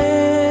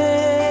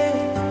away.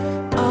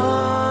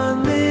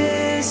 On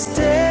this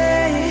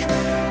day,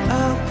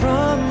 I'll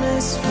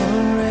promise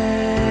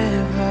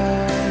forever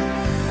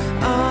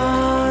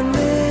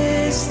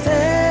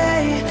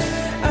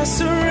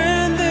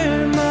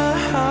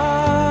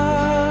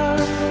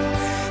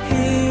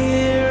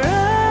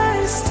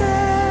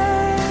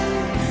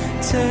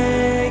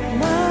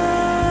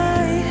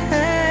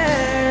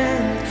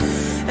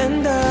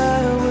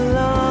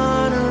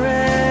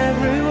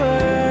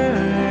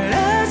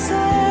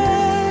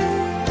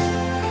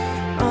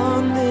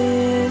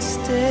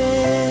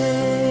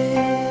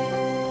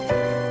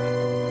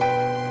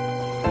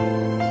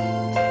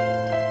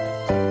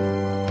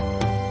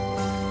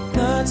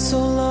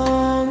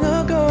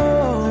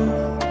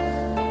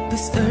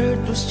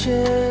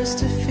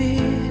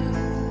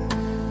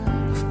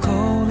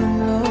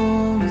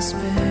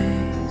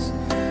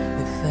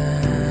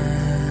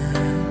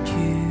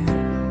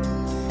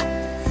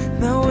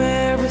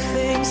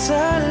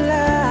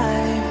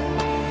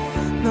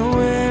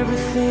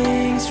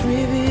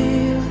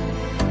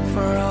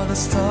the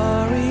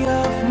story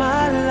of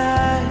my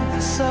life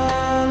is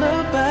all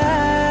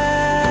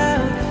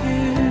about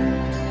you.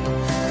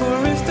 For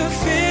if to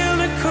feel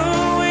the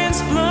cool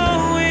winds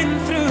blowing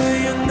through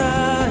your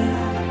night,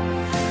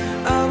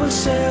 I will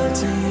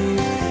shelter you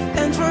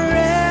and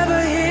forever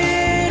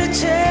here to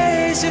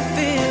chase your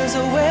fears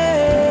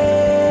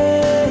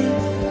away.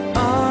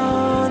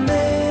 On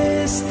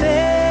this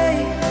day,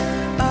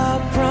 I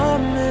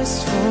promise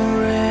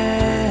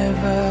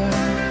forever.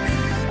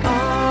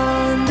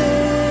 On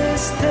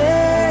this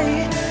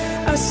day,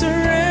 I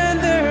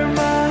surrender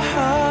my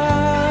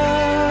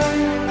heart.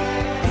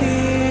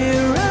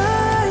 Here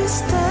I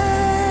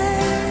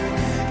stand,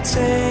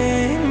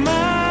 take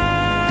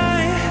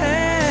my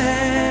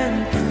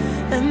hand,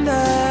 and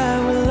I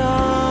will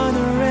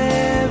honor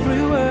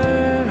every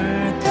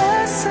word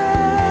I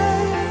say.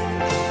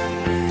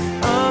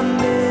 On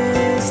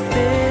this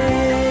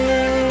day,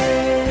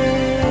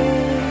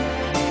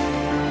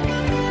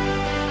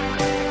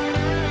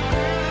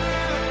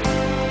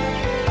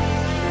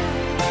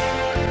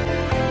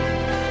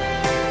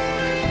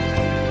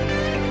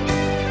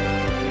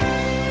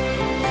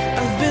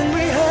 I've been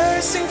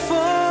rehearsing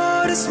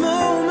for this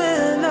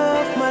moment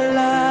of my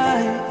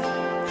life,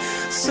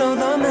 so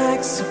don't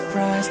act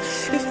surprised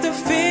if the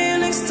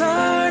feeling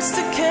starts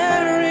to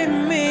carry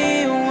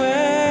me away.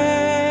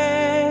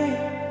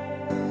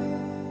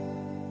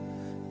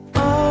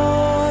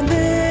 On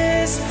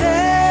this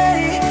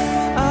day,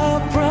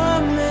 I'll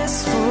promise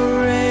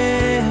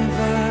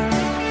forever.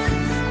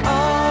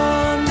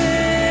 On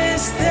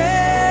this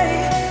day,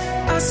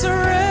 I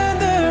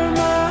surrender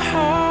my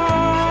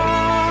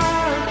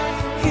heart.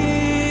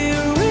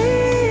 Here we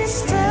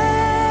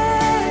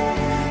stand,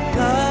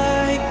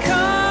 like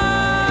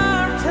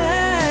our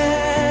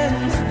plan.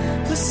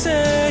 Please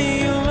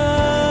say you'll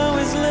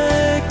always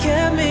look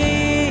at me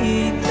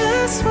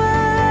this way.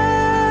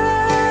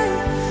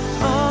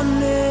 On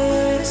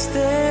this day,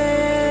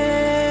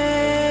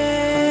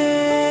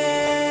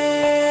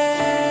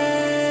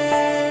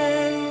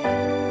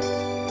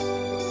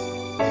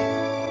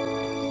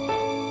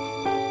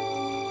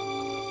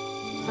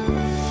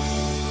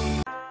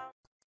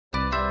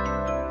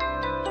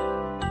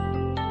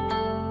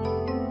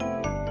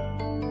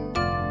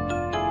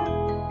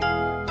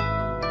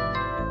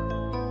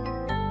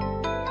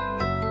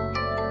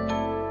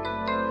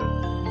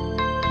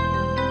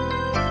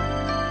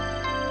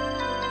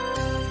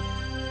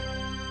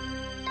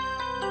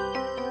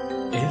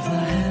 If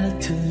I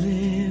had to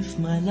live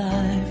my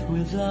life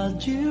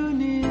without you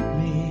near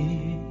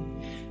me,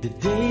 the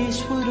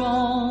days would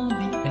all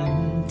be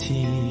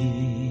empty.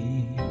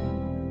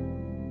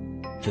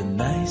 The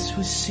nights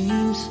would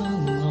seem so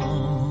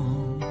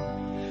long.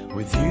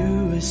 With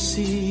you I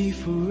see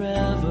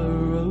forever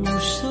oh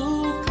so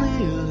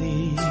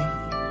clearly.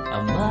 I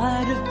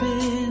might have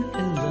been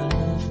in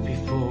love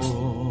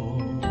before,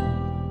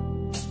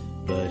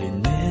 but it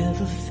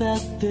never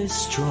felt this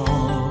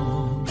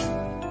strong.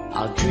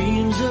 Our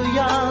dreams are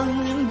young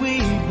and we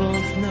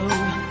both know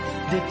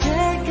they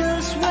take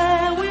us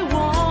where we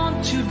want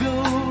to go.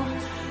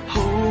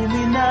 Hold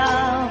me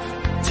now,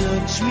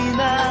 touch me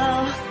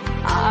now,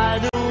 I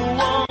don't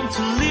want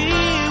to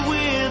live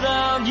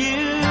without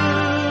you.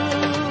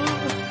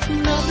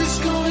 Nothing's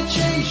gonna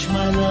change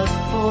my love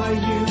for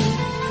you.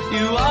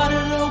 You ought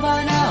to know by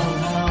now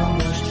how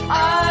much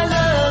I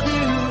love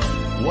you.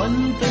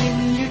 One thing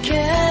you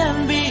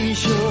can be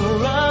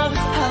sure of,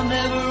 I'll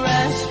never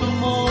ask for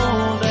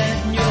more than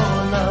your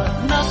love.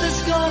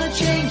 Nothing's gonna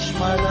change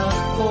my love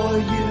for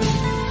you.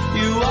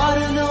 You ought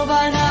to know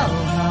by now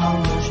how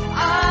much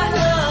I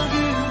love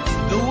you.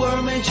 The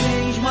world may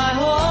change my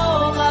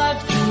whole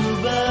life too,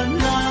 but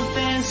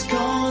nothing's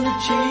gonna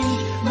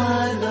change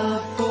my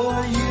love for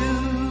you.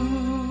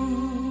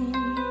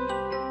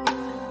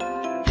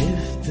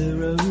 If the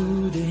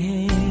road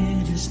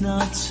ahead is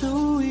not so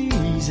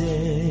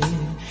easy,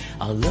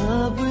 our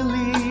love will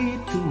lead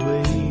the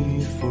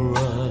way for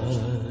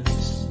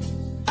us.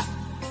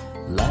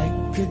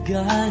 Like a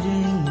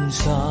guiding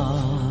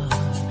star,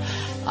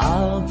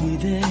 I'll be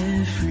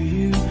there for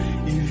you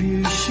if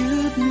you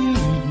should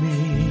need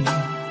me.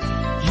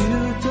 You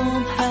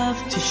don't have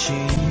to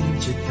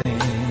change a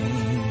thing.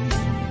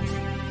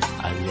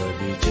 I love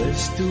you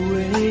just the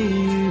way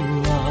you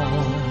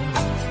are.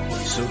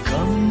 So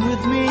come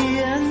with me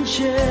and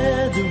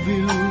share the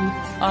view.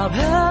 I'll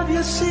help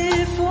you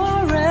see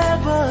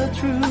forever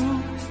through.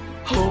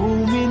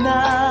 Hold me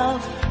now,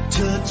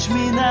 touch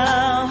me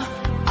now,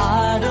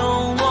 I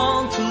don't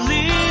want to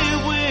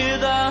live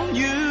without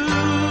you.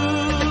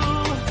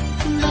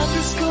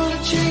 Nothing's gonna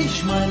change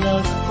my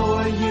love for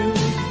you.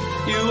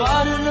 You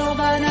ought to know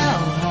by now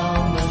how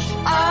much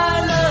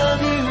I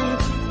love you.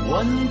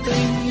 One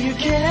thing you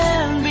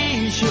can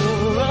be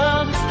sure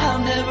of, I'll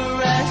never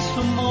ask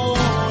for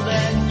more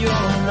than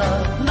your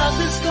love.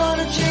 Nothing's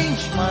gonna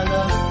change my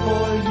love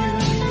for you.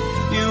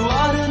 You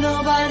ought to know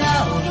by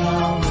now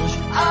how much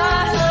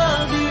I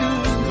love you.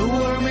 The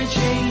world may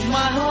change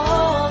my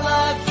whole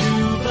life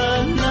too,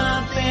 but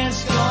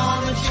nothing's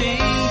gonna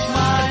change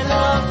my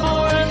love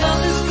for.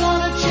 Nothing's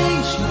gonna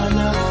change my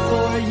love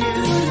for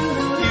you.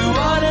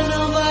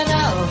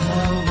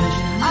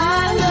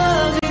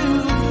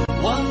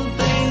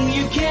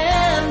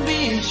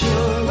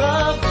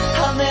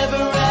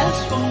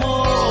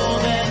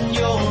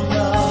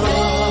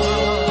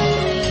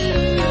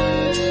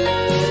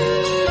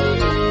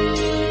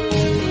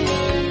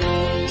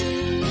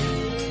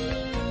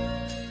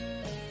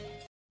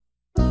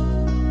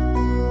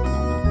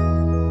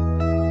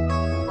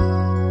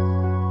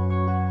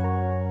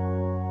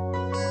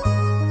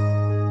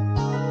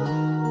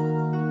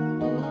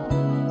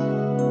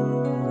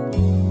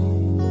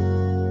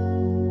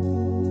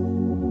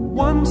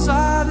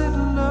 one-sided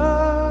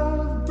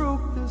love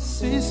broke the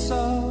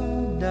seesaw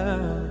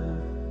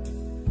down,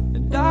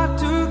 and I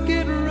took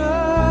it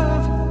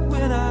rough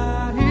when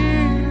I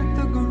hit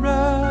the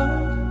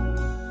ground.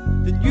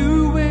 Then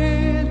you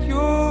went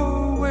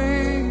your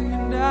way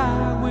and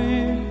I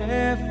went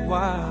half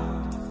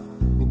wild.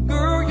 Well,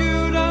 girl,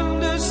 you'd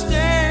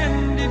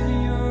understand if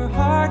your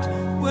heart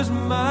was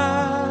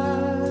mine.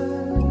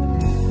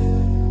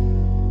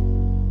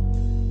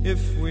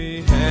 If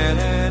we had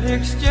an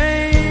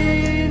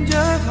exchange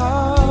of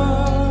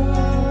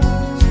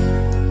hearts,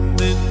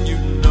 then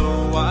you'd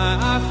know why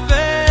I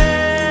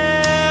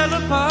fell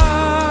apart.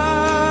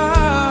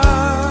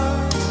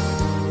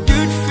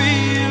 You'd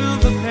feel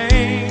the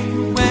pain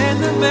when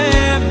the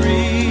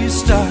memories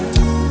start.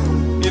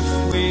 If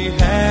we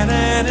had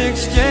an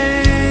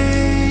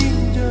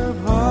exchange of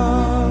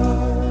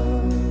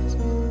hearts,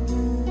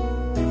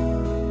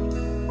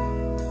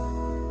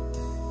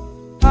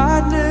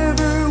 I'd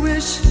never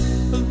wish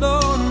a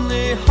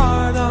lonely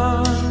heart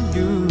on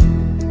you.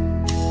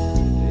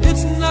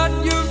 It's not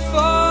your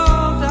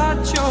fault I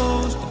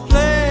chose to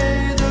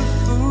play the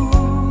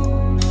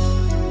fool.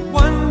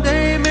 One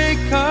day may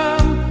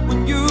come when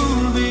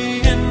you'll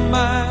be in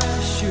my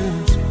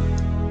shoes.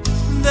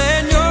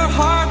 Then your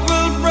heart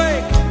will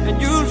break and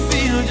you'll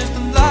feel just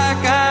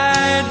like I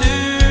do.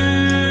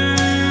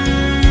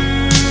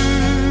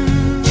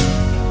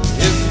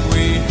 If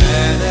we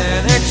had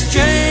an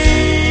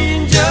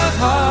exchange of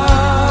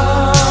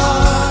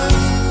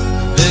hearts,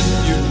 then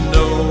you'd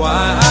know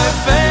why I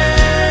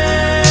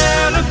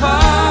fell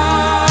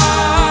apart.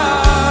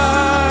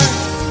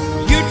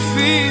 You'd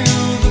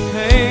feel the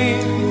pain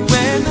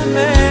when the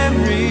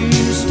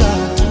memories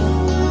start.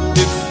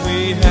 If we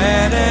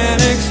had an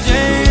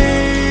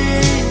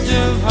exchange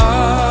of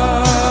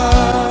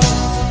hearts.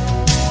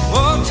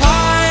 Oh,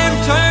 time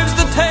turns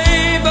the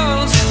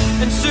tables,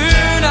 and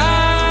soon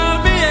I'll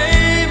be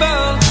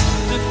able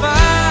to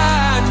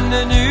find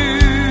a new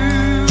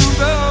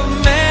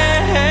romance.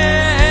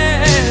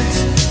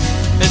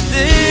 And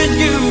then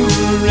you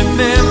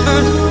remember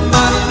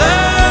my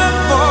love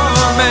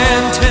warm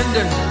and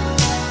tender.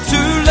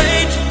 Too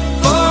late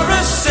for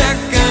a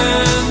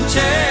second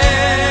chance.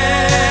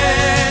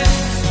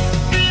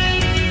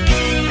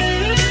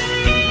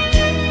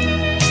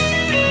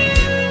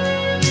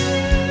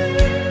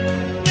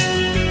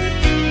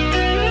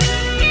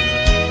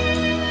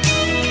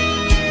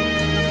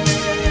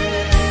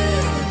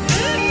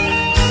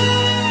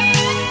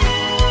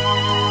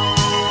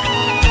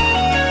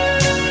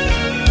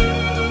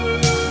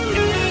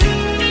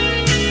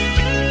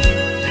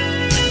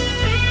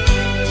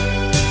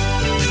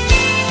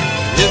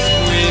 If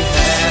we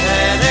had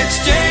an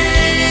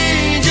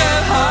exchange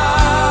of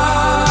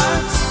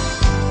hearts,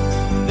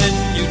 then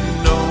you'd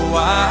know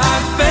why I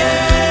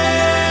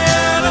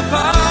fell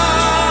apart.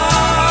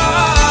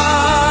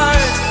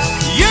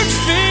 You'd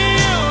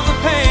feel the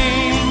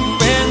pain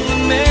when the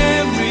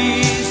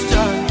memories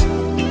start.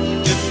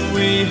 If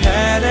we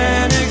had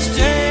an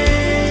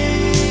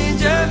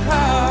exchange of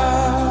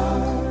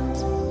hearts,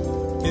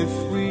 if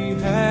we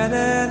had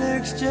an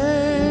exchange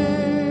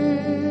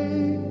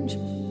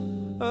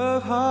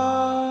of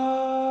hearts.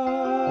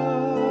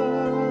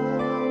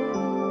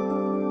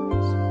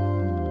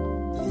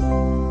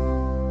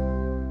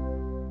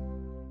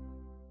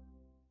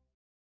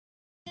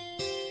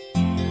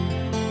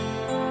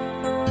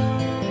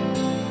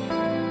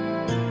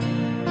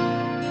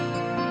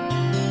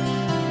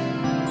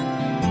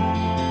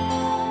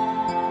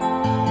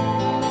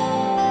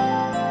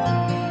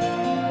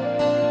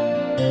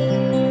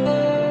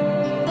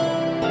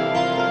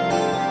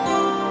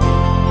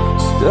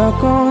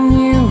 Stuck on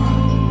you,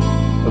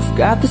 I've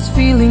got this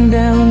feeling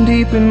down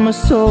deep in my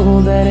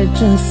soul that I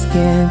just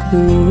can't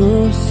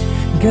lose.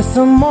 Guess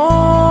I'm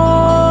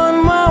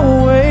on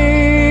my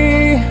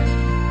way.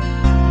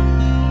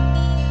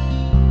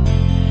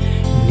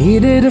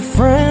 Needed a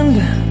friend,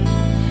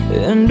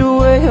 and the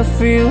way I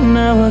feel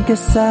now, I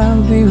guess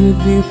I'll be with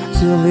you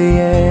till the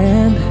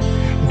end.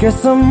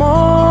 Guess I'm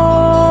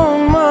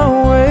on my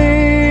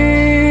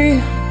way.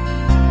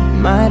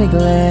 Mighty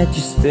glad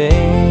you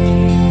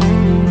stayed.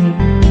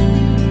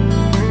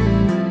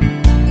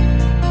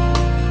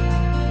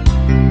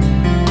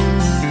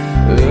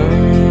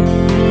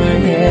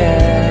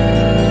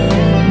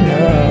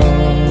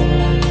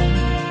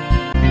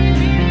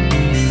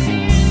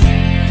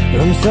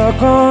 I'm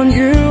stuck on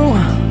you,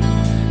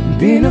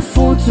 been a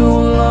fool too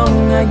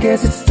long. I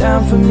guess it's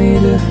time for me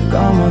to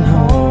come on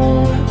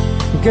home.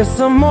 Guess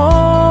I'm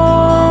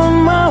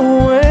on my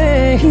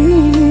way.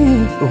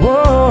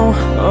 Whoa,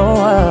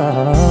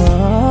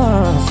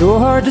 oh, so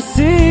hard to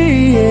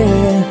see,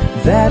 yeah,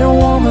 that a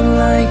woman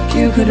like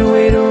you could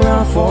wait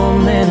around for a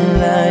man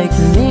like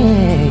me.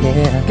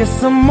 Yeah.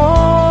 Guess I'm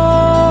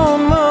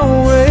on my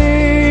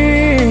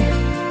way.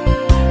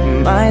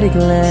 Mighty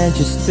glad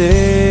you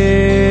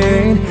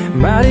stayed.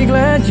 Mighty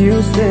glad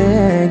you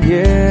stayed,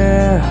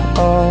 yeah.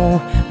 Oh,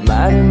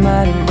 mighty,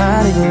 mighty,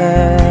 mighty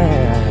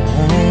glad.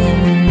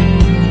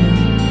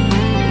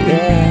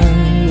 Yeah,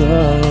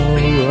 oh,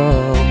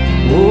 oh,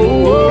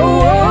 oh,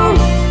 oh, oh.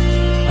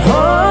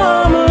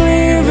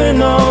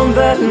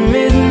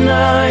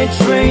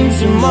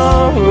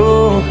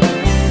 tomorrow,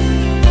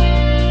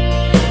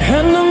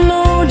 and I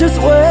know just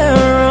where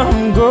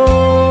I'm going.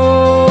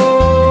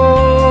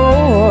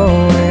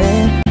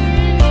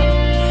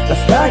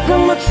 I've packed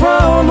up my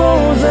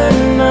troubles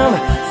and I've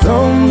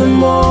thrown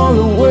them all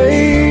away.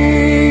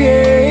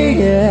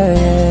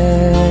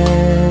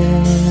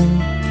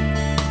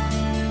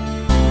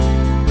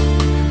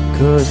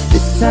 Cause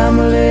this time,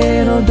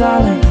 little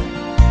darling,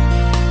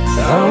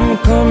 I'm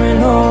coming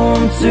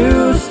home to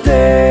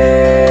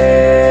stay.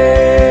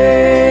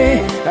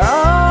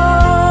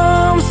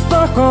 I'm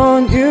stuck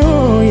on you,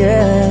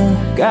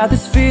 yeah. Got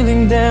this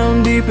feeling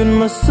down deep in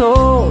my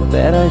soul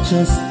that I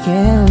just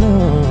can't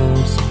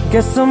lose.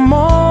 Guess I'm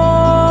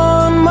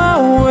on my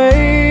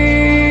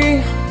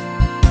way.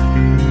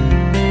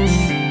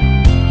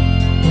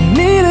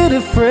 Needed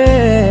a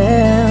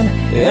friend,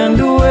 and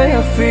the way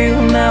I feel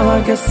now, I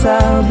guess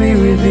I'll be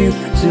with you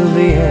till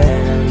the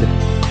end.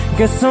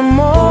 Guess I'm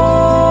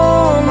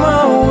on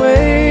my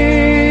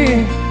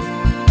way.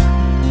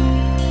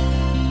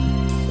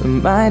 I'm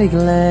mighty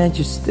glad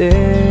you stayed.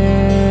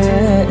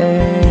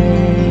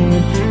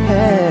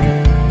 Hey.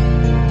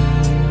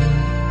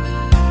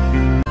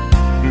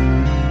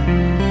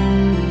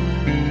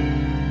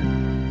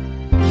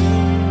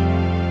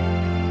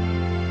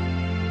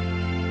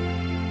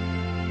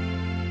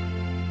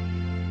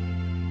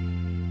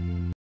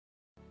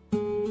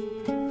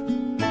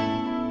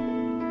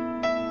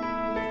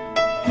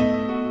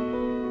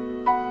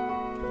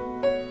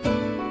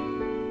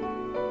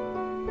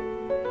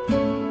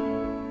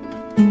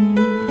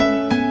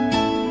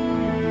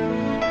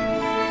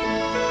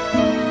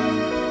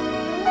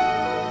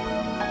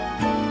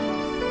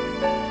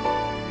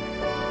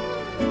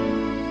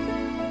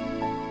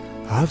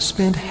 I've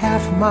spent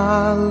half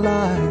my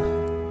life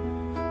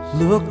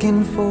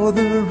looking for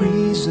the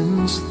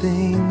reasons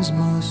things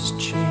must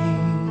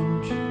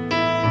change,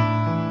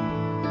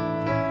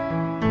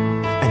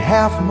 and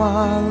half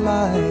my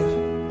life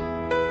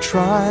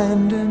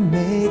trying to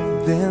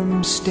make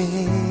them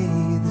stay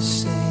the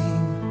same.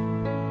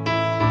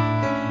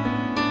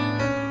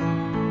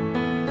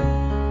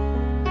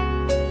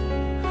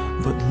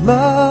 But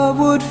love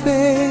would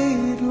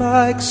fade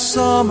like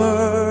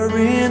summer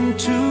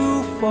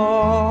into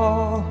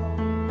fall.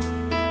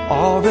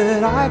 All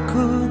that I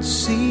could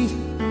see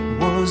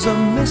was a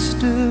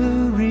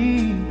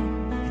mystery.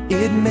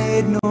 It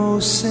made no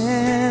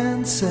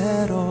sense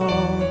at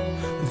all.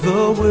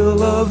 The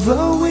will of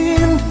the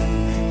wind,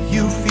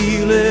 you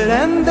feel it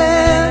and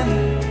then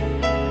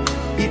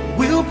it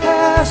will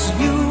pass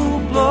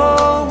you,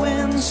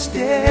 blowing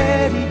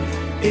steady.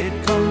 It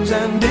comes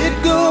and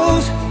it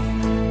goes,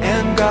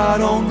 and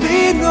God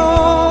only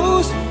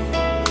knows.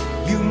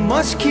 You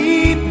must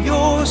keep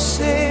your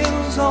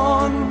sails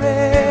on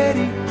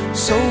ready,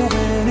 so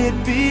when it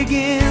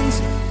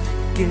begins,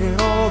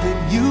 get all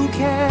that you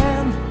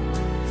can.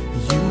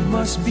 You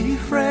must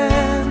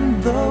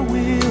befriend the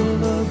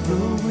will of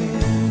the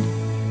wind.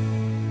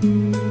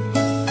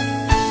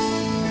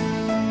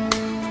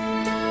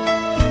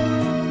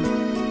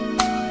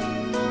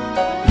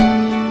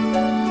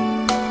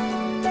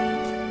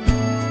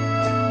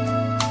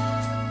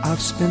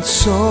 I've spent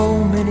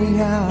so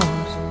many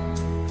hours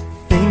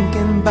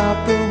thinking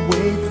about the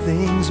way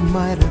things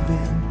might have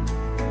been,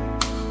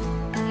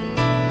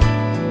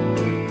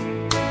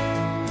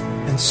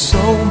 and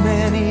so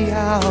many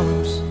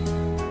hours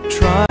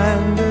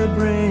trying to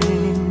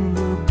bring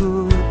the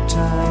good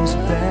times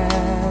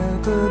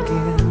back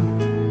again.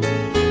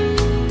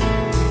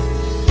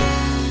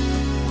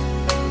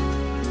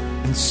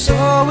 And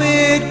so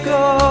it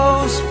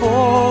goes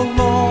for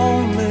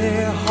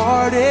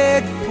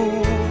lonely-hearted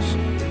fools.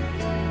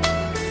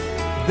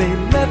 They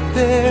let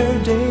their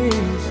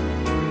days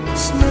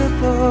slip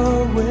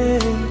away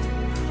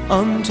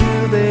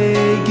until they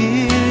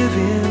give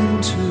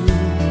in to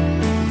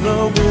the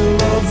will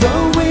of the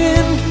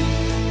wind.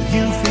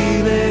 You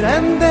feel it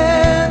and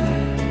then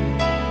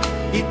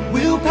it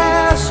will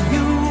pass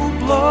you,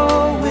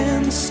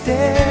 blowing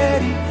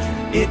steady.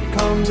 It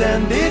comes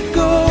and it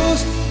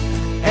goes,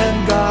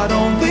 and God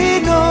only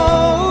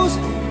knows.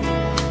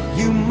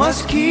 You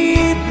must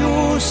keep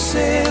your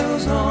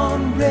sails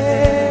on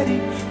ready,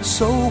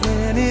 so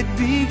when it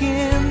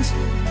begins,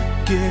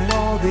 get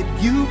all that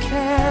you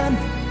can.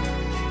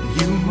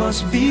 You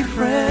must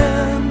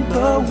befriend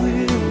the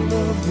will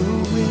of the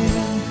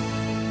wind.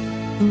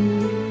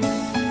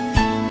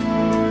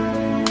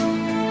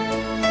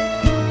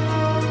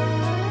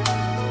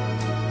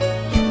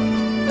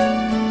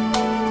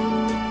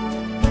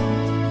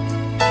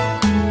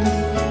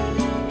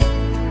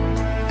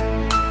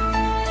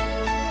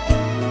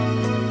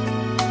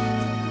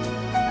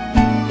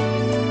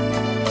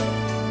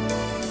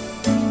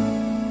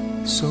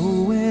 So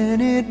when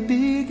it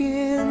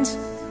begins,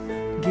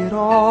 get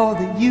all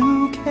that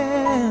you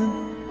can.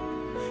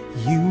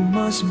 You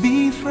must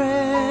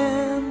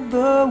befriend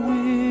the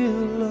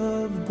will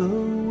of the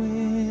wind.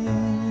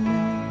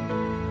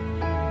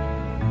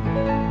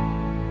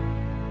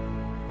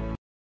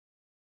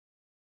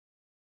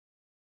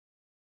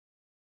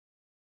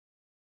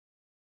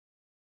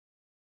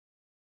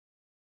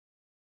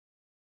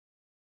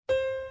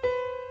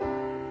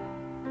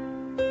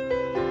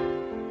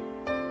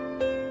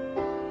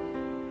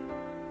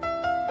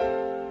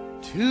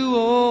 Two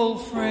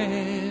old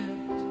friends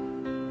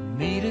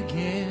meet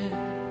again,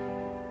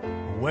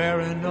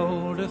 wearing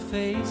older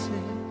faces,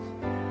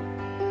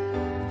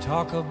 and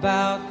talk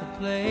about the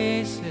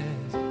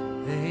places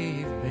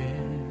they've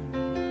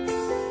been.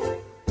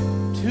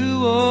 Two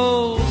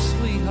old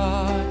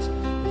sweethearts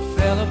that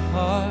fell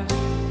apart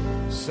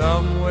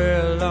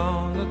somewhere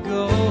long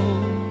ago.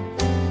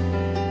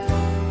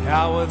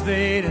 How were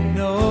they to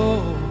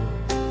know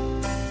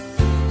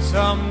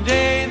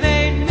someday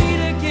they'd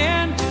meet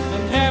again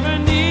and have a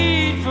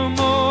need for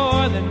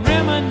more than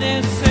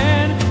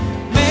reminiscing?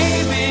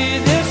 Maybe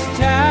this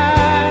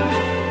time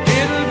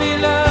it'll be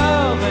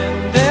love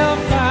and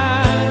they'll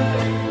find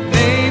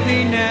maybe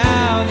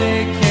now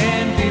they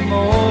can be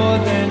more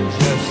than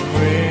just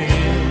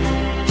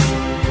friends.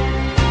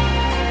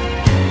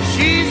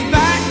 She's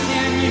back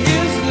in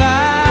his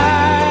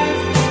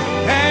life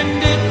and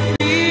it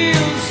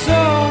feels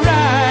so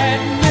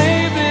right.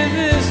 Maybe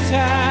this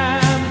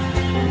time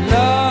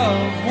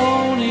love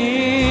won't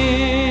end.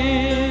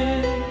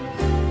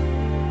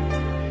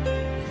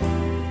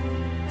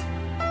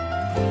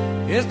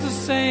 It's the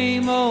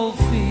same old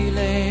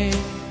feeling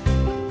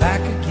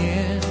back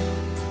again.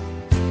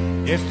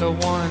 It's the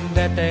one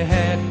that they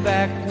had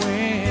back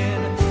when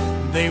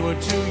they were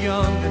too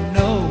young to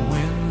know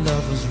when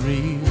love was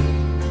real.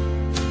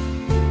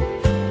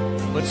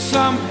 But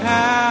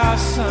somehow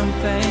some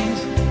things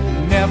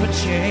never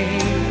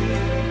change,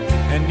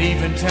 and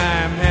even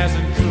time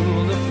hasn't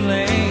cooled the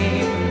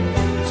flame.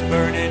 It's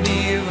burning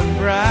even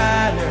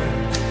brighter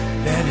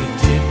than it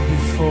did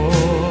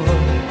before.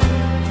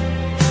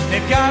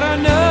 They've got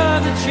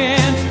another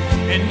chance,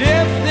 and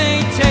if they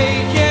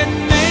take it,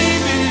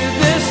 maybe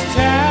this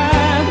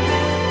time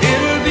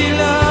it'll be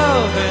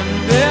love and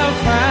they'll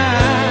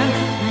find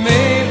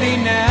maybe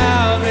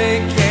now they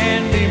can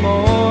be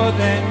more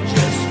than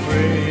just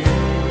friends.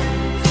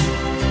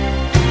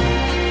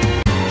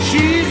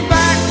 She's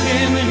back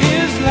in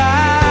his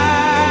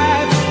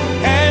life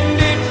and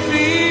it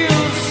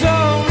feels so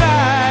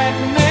right.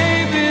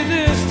 Maybe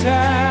this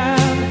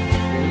time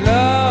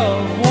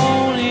love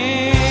won't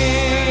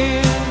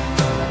end.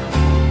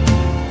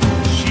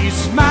 She's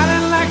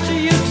smiling like she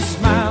used to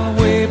smile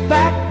way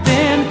back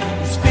then.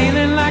 He's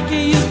feeling like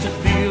he used to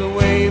feel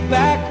way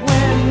back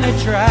when they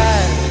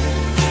tried,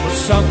 but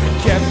something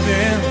kept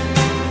them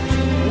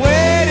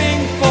waiting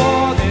for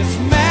this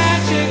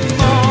magic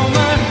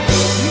moment.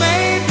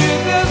 Maybe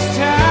this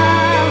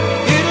time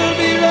it'll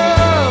be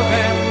love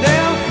and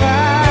they'll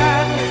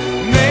find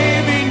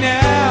maybe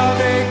now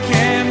they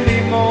can be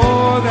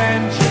more than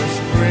just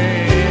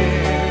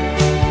friends.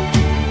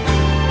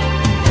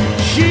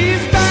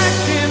 She's back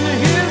in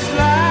his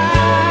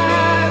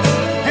life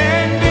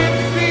and it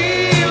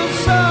feels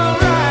so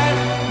right.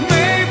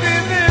 Maybe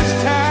this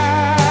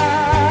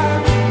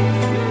time,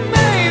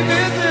 maybe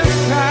this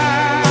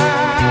time,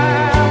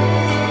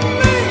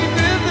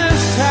 maybe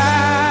this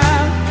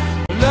time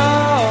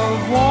love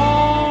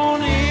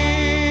won't end.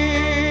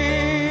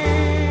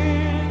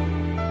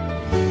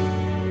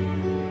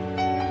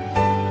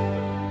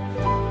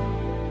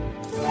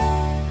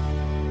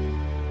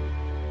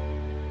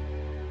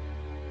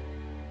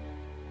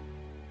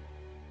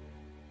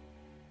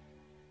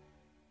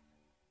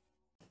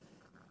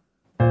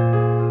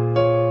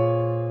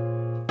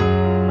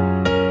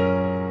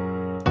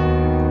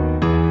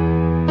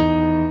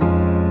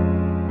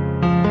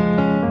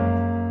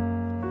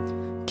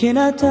 Can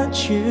I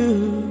touch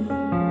you?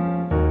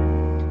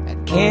 I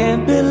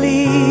can't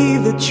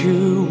believe that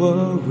you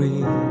were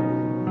real.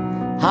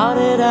 How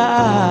did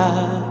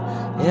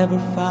I ever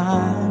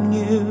find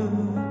you?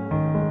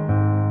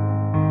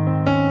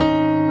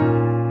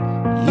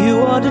 You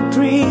are the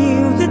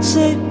dream that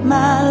saved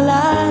my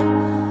life.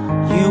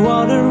 You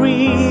are the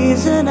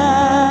reason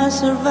I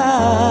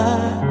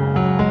survived.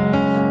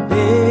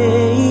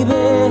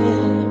 Baby,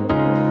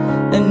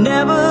 I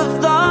never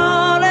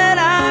thought that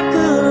I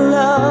could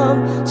love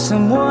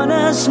someone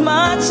as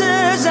much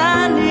as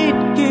I need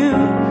you.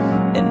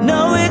 And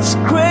know it's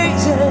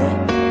crazy,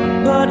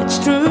 but it's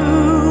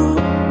true.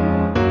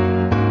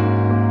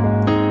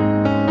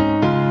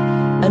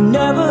 I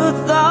never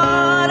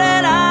thought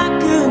that I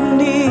could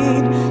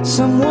need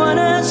someone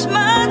as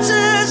much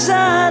as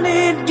I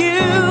need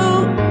you.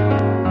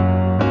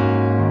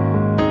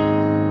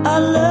 I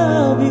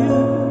love you.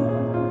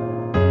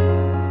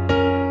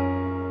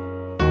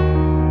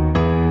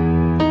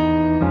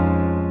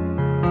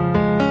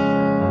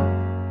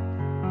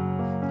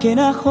 Can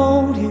I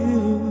hold you?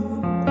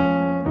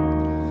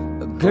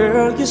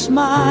 Girl, your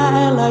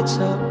smile lights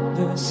up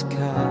the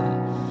sky.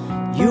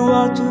 You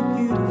are too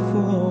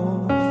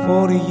beautiful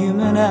for the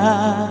human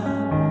eye.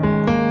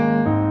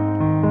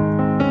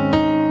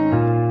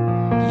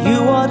 You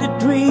are the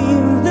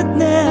dream that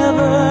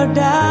never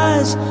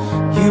dies.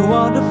 You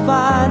are the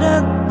fire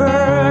that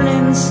burns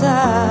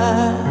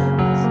inside.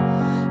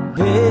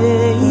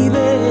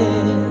 Baby,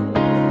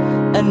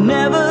 I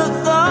never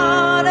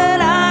thought that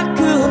I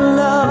could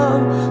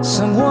love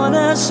someone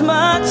as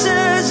much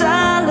as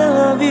I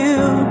love you.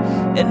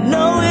 And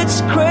know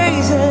it's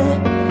crazy,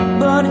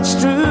 but it's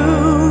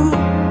true.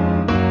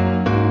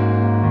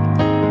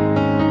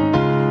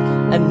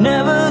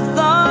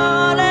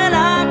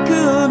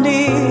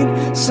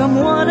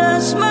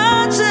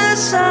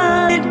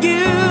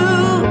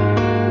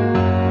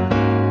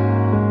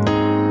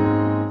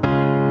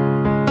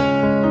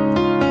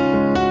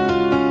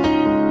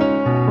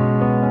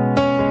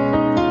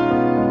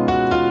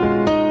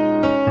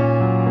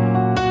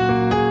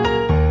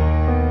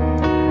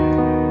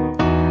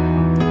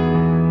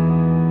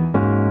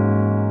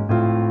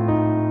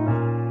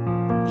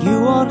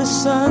 are the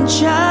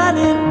sunshine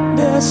in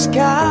the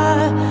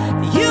sky.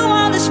 You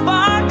are the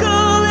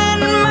sparkle in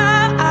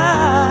my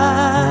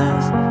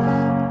eyes.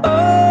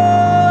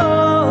 Oh,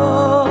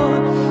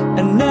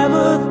 I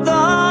never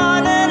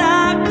thought that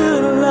I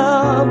could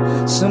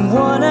love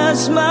someone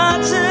as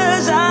much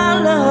as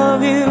I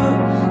love you.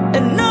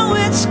 And know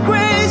it's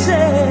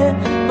crazy,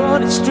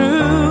 but it's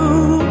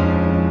true.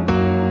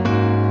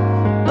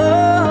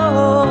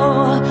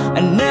 Oh,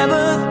 I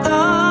never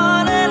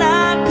thought that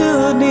I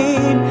could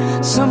need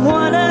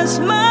someone as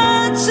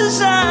much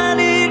as I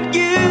need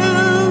you.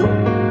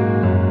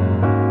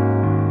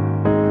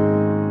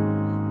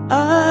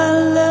 I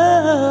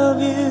love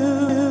you.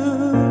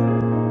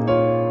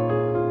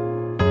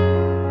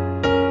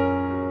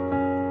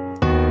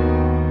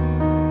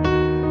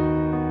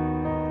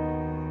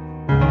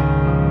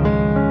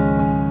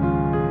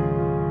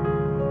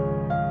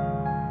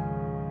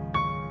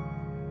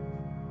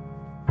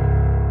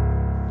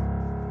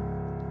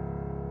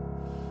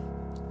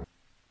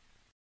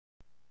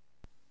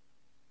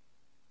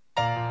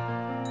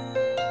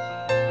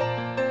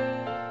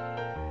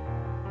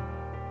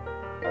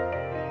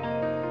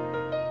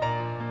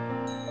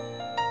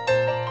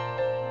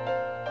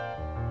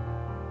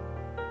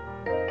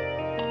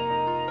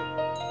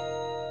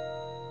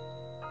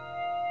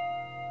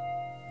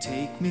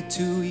 Take me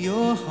to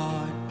your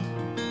heart,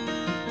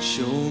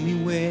 show me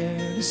where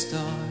to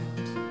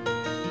start.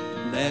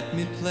 Let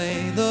me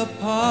play the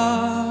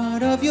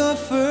part of your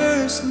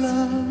first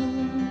love.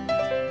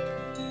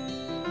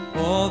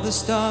 All the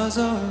stars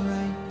are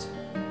right,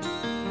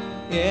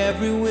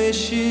 every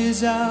wish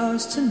is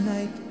ours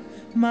tonight,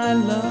 my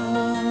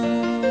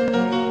love.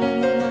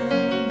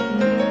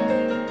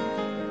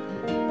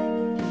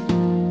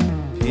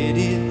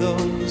 Pity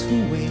those who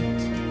wait,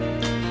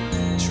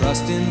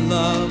 trust in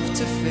love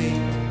to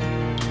fate,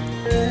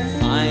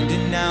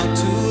 finding out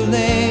too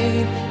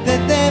late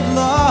that they've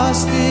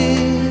lost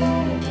it.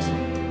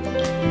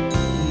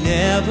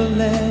 Never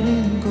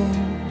letting go,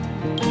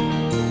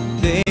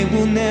 they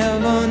will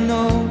never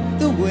know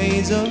the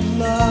ways of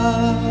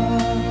love.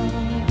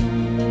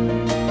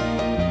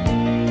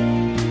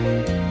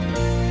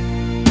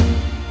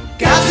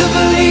 Got to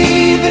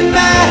believe in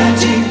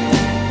magic.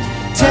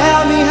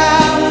 Tell me,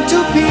 how do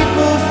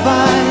people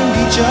find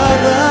each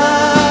other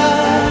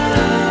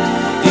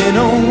in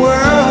a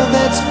world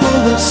that's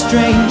full of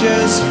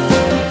strangers?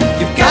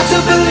 You've got to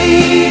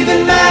believe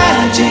in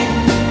magic,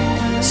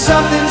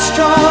 something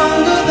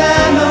stronger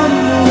than a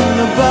moon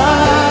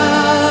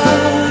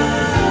above.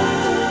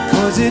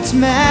 'Cause it's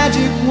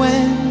magic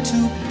when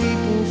two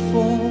people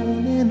fall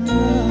in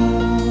love.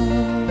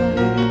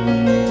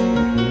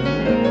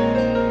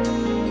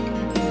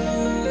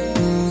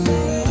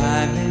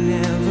 I may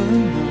never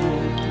know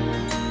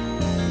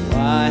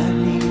why I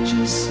need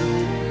you so.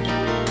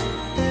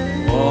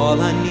 All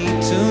I need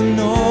to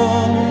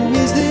know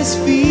is this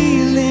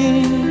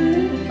feeling.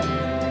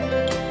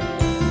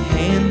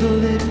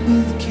 Handle it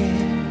with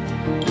care.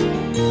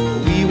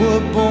 We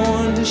were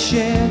born to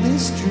share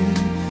this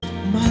dream,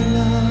 my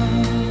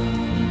love.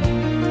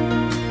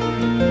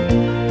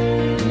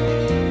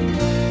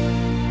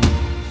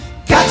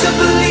 Got to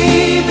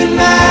believe in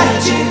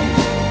magic.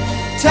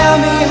 Tell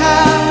me,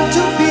 how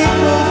do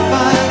people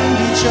find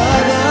each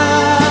other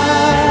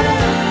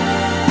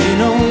in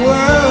a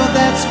world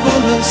that's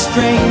full of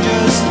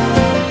strangers?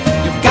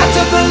 You've got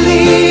to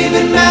believe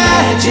in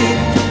magic,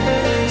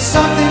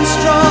 something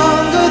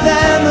stronger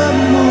than the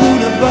moon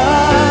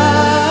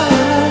above.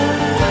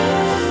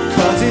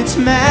 'Cause it's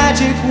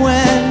magic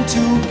when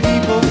two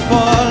people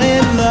fall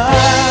in love.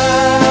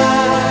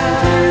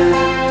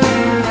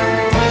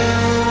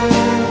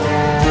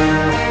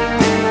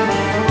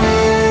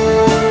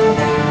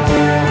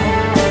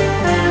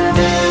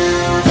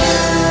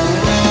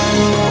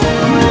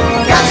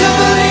 Got to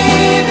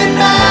believe in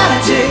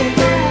magic.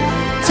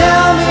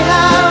 Tell me,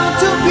 how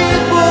do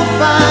people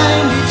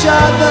find each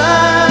other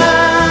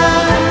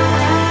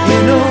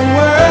in a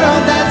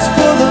world that's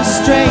full of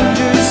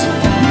strangers?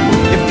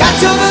 You've got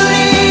to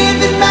believe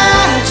in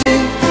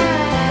magic,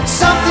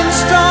 something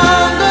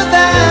stronger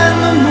than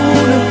the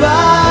moon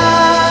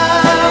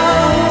above.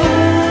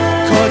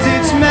 'Cause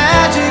it's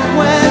magic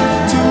when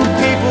two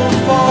people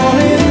fall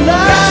in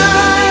love.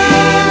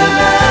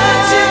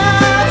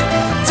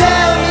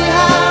 Tell me,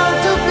 how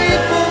do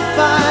people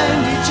find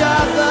each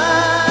other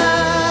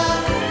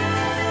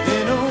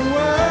in a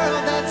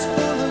world that's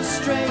full of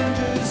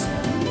strangers?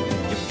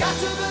 You've got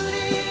to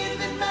believe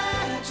in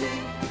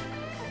magic,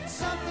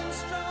 something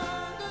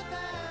stronger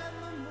than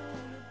the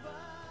moon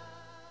above.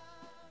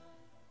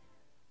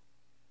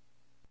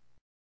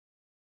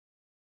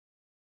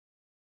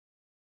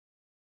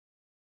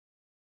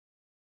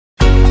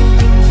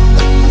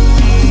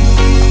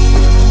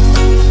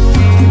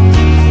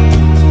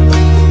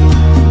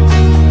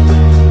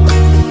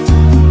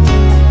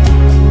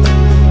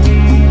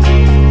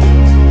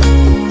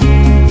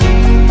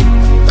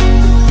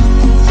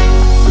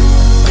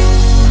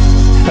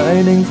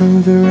 Hiding from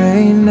the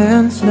rain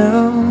and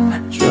snow,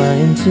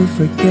 trying to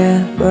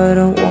forget, but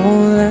I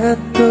won't let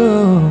go.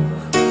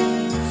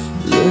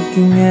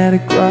 Looking at a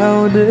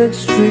crowded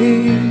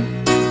street,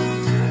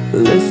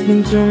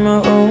 listening to my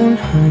own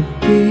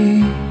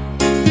heartbeat.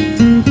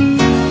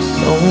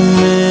 So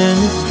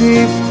many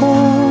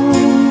people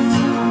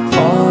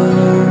all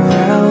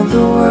around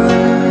the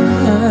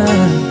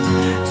world.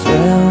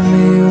 Tell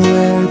me,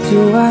 where do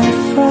I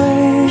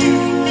find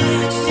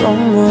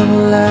someone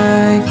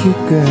like you,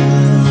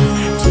 girl?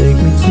 Take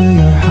me to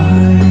your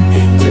heart,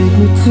 take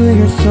me to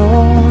your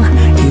soul.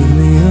 Give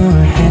me your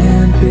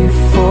hand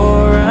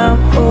before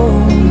I'm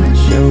home.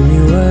 Show me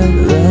what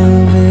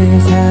love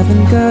is,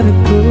 haven't got a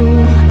clue.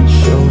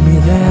 Show me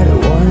that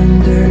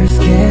wonders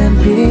can't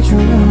be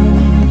true.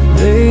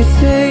 They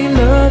say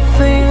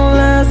nothing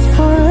lasts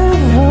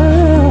forever.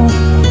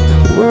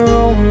 We're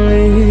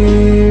only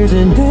here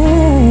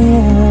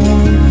today.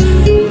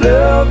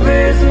 Love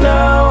is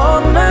now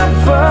or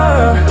never.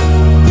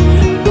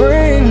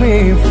 Bring me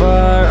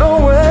far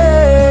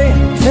away.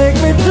 Take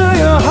me to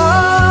your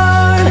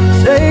heart,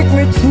 take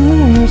me to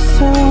your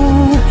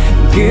soul.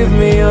 Give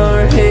me your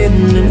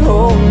hand and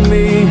hold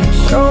me.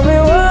 Show me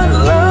what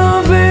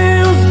love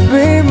is,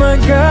 be my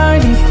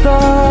guiding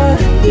star.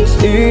 It's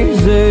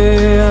easy.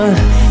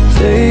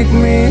 Take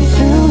me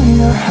to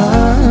your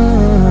heart.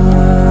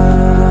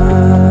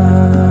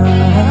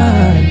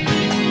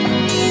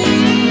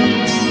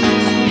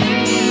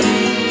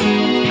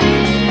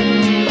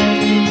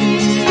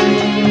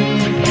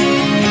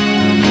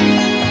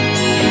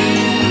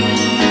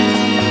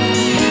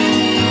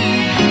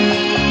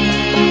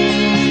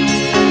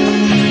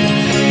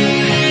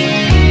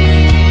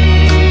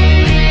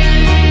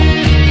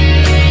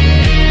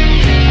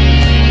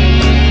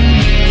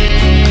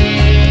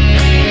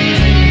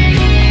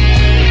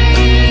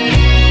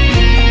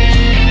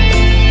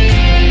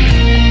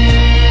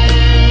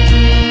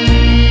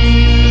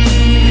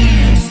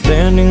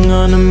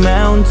 On a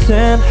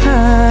mountain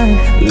high,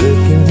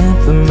 looking at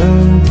the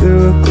moon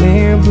through a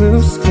clear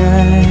blue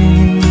sky.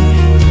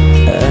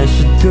 I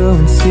should go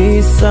and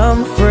see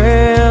some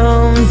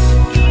friends,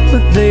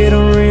 but they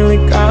don't really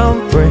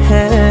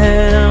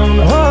comprehend.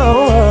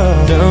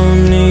 Oh,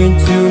 don't need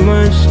too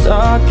much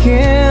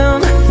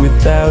talking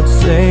without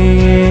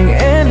saying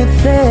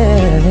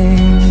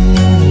anything.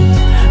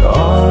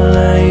 All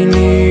I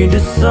need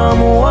is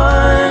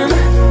someone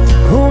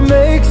who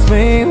makes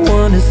me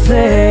wanna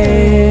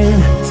sing.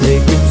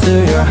 Take me to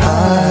your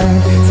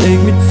heart,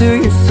 take me to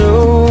your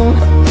soul.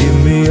 Give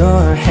me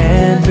your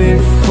hand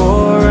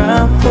before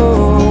I'm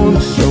home.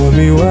 Show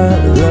me what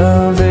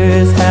love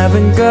is,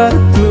 haven't got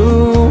a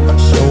clue.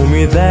 Show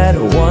me that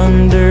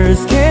wonders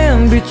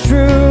can be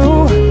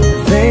true.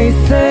 They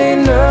say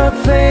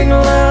nothing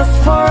lasts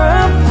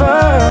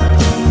forever.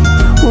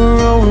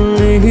 We're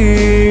only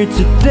here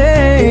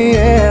today,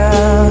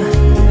 yeah.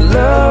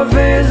 Love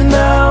is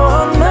now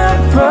or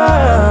never.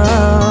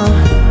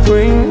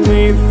 Bring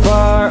me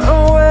far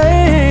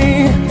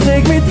away.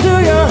 Take me to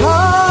your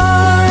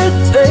heart,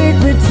 take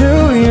me to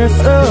your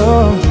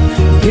soul.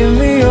 Give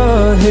me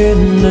your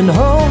hand and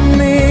hold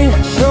me.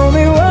 Show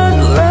me what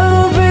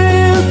love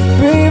is,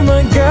 be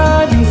my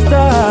guiding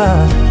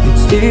star.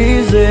 It's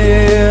easy.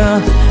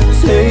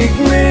 Take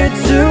me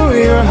to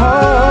your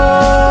heart.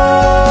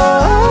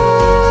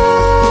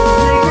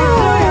 Take me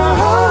to your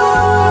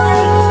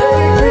heart,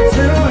 take me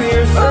to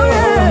your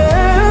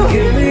soul.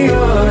 Give me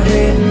your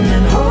hand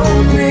and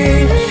hold me.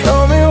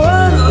 Show me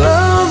what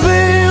love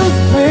is,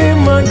 be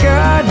my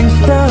guiding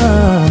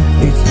star.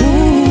 It's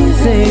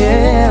easy,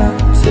 yeah.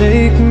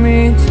 Take me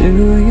to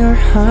your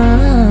heart.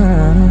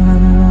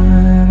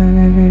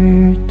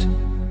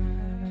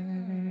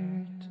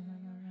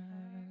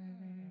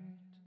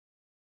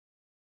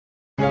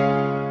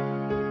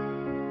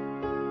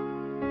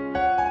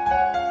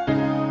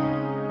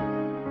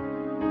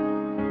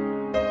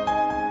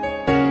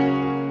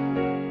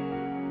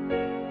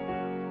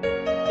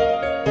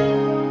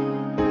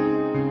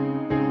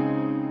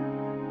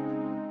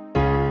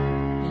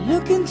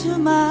 Look into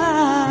my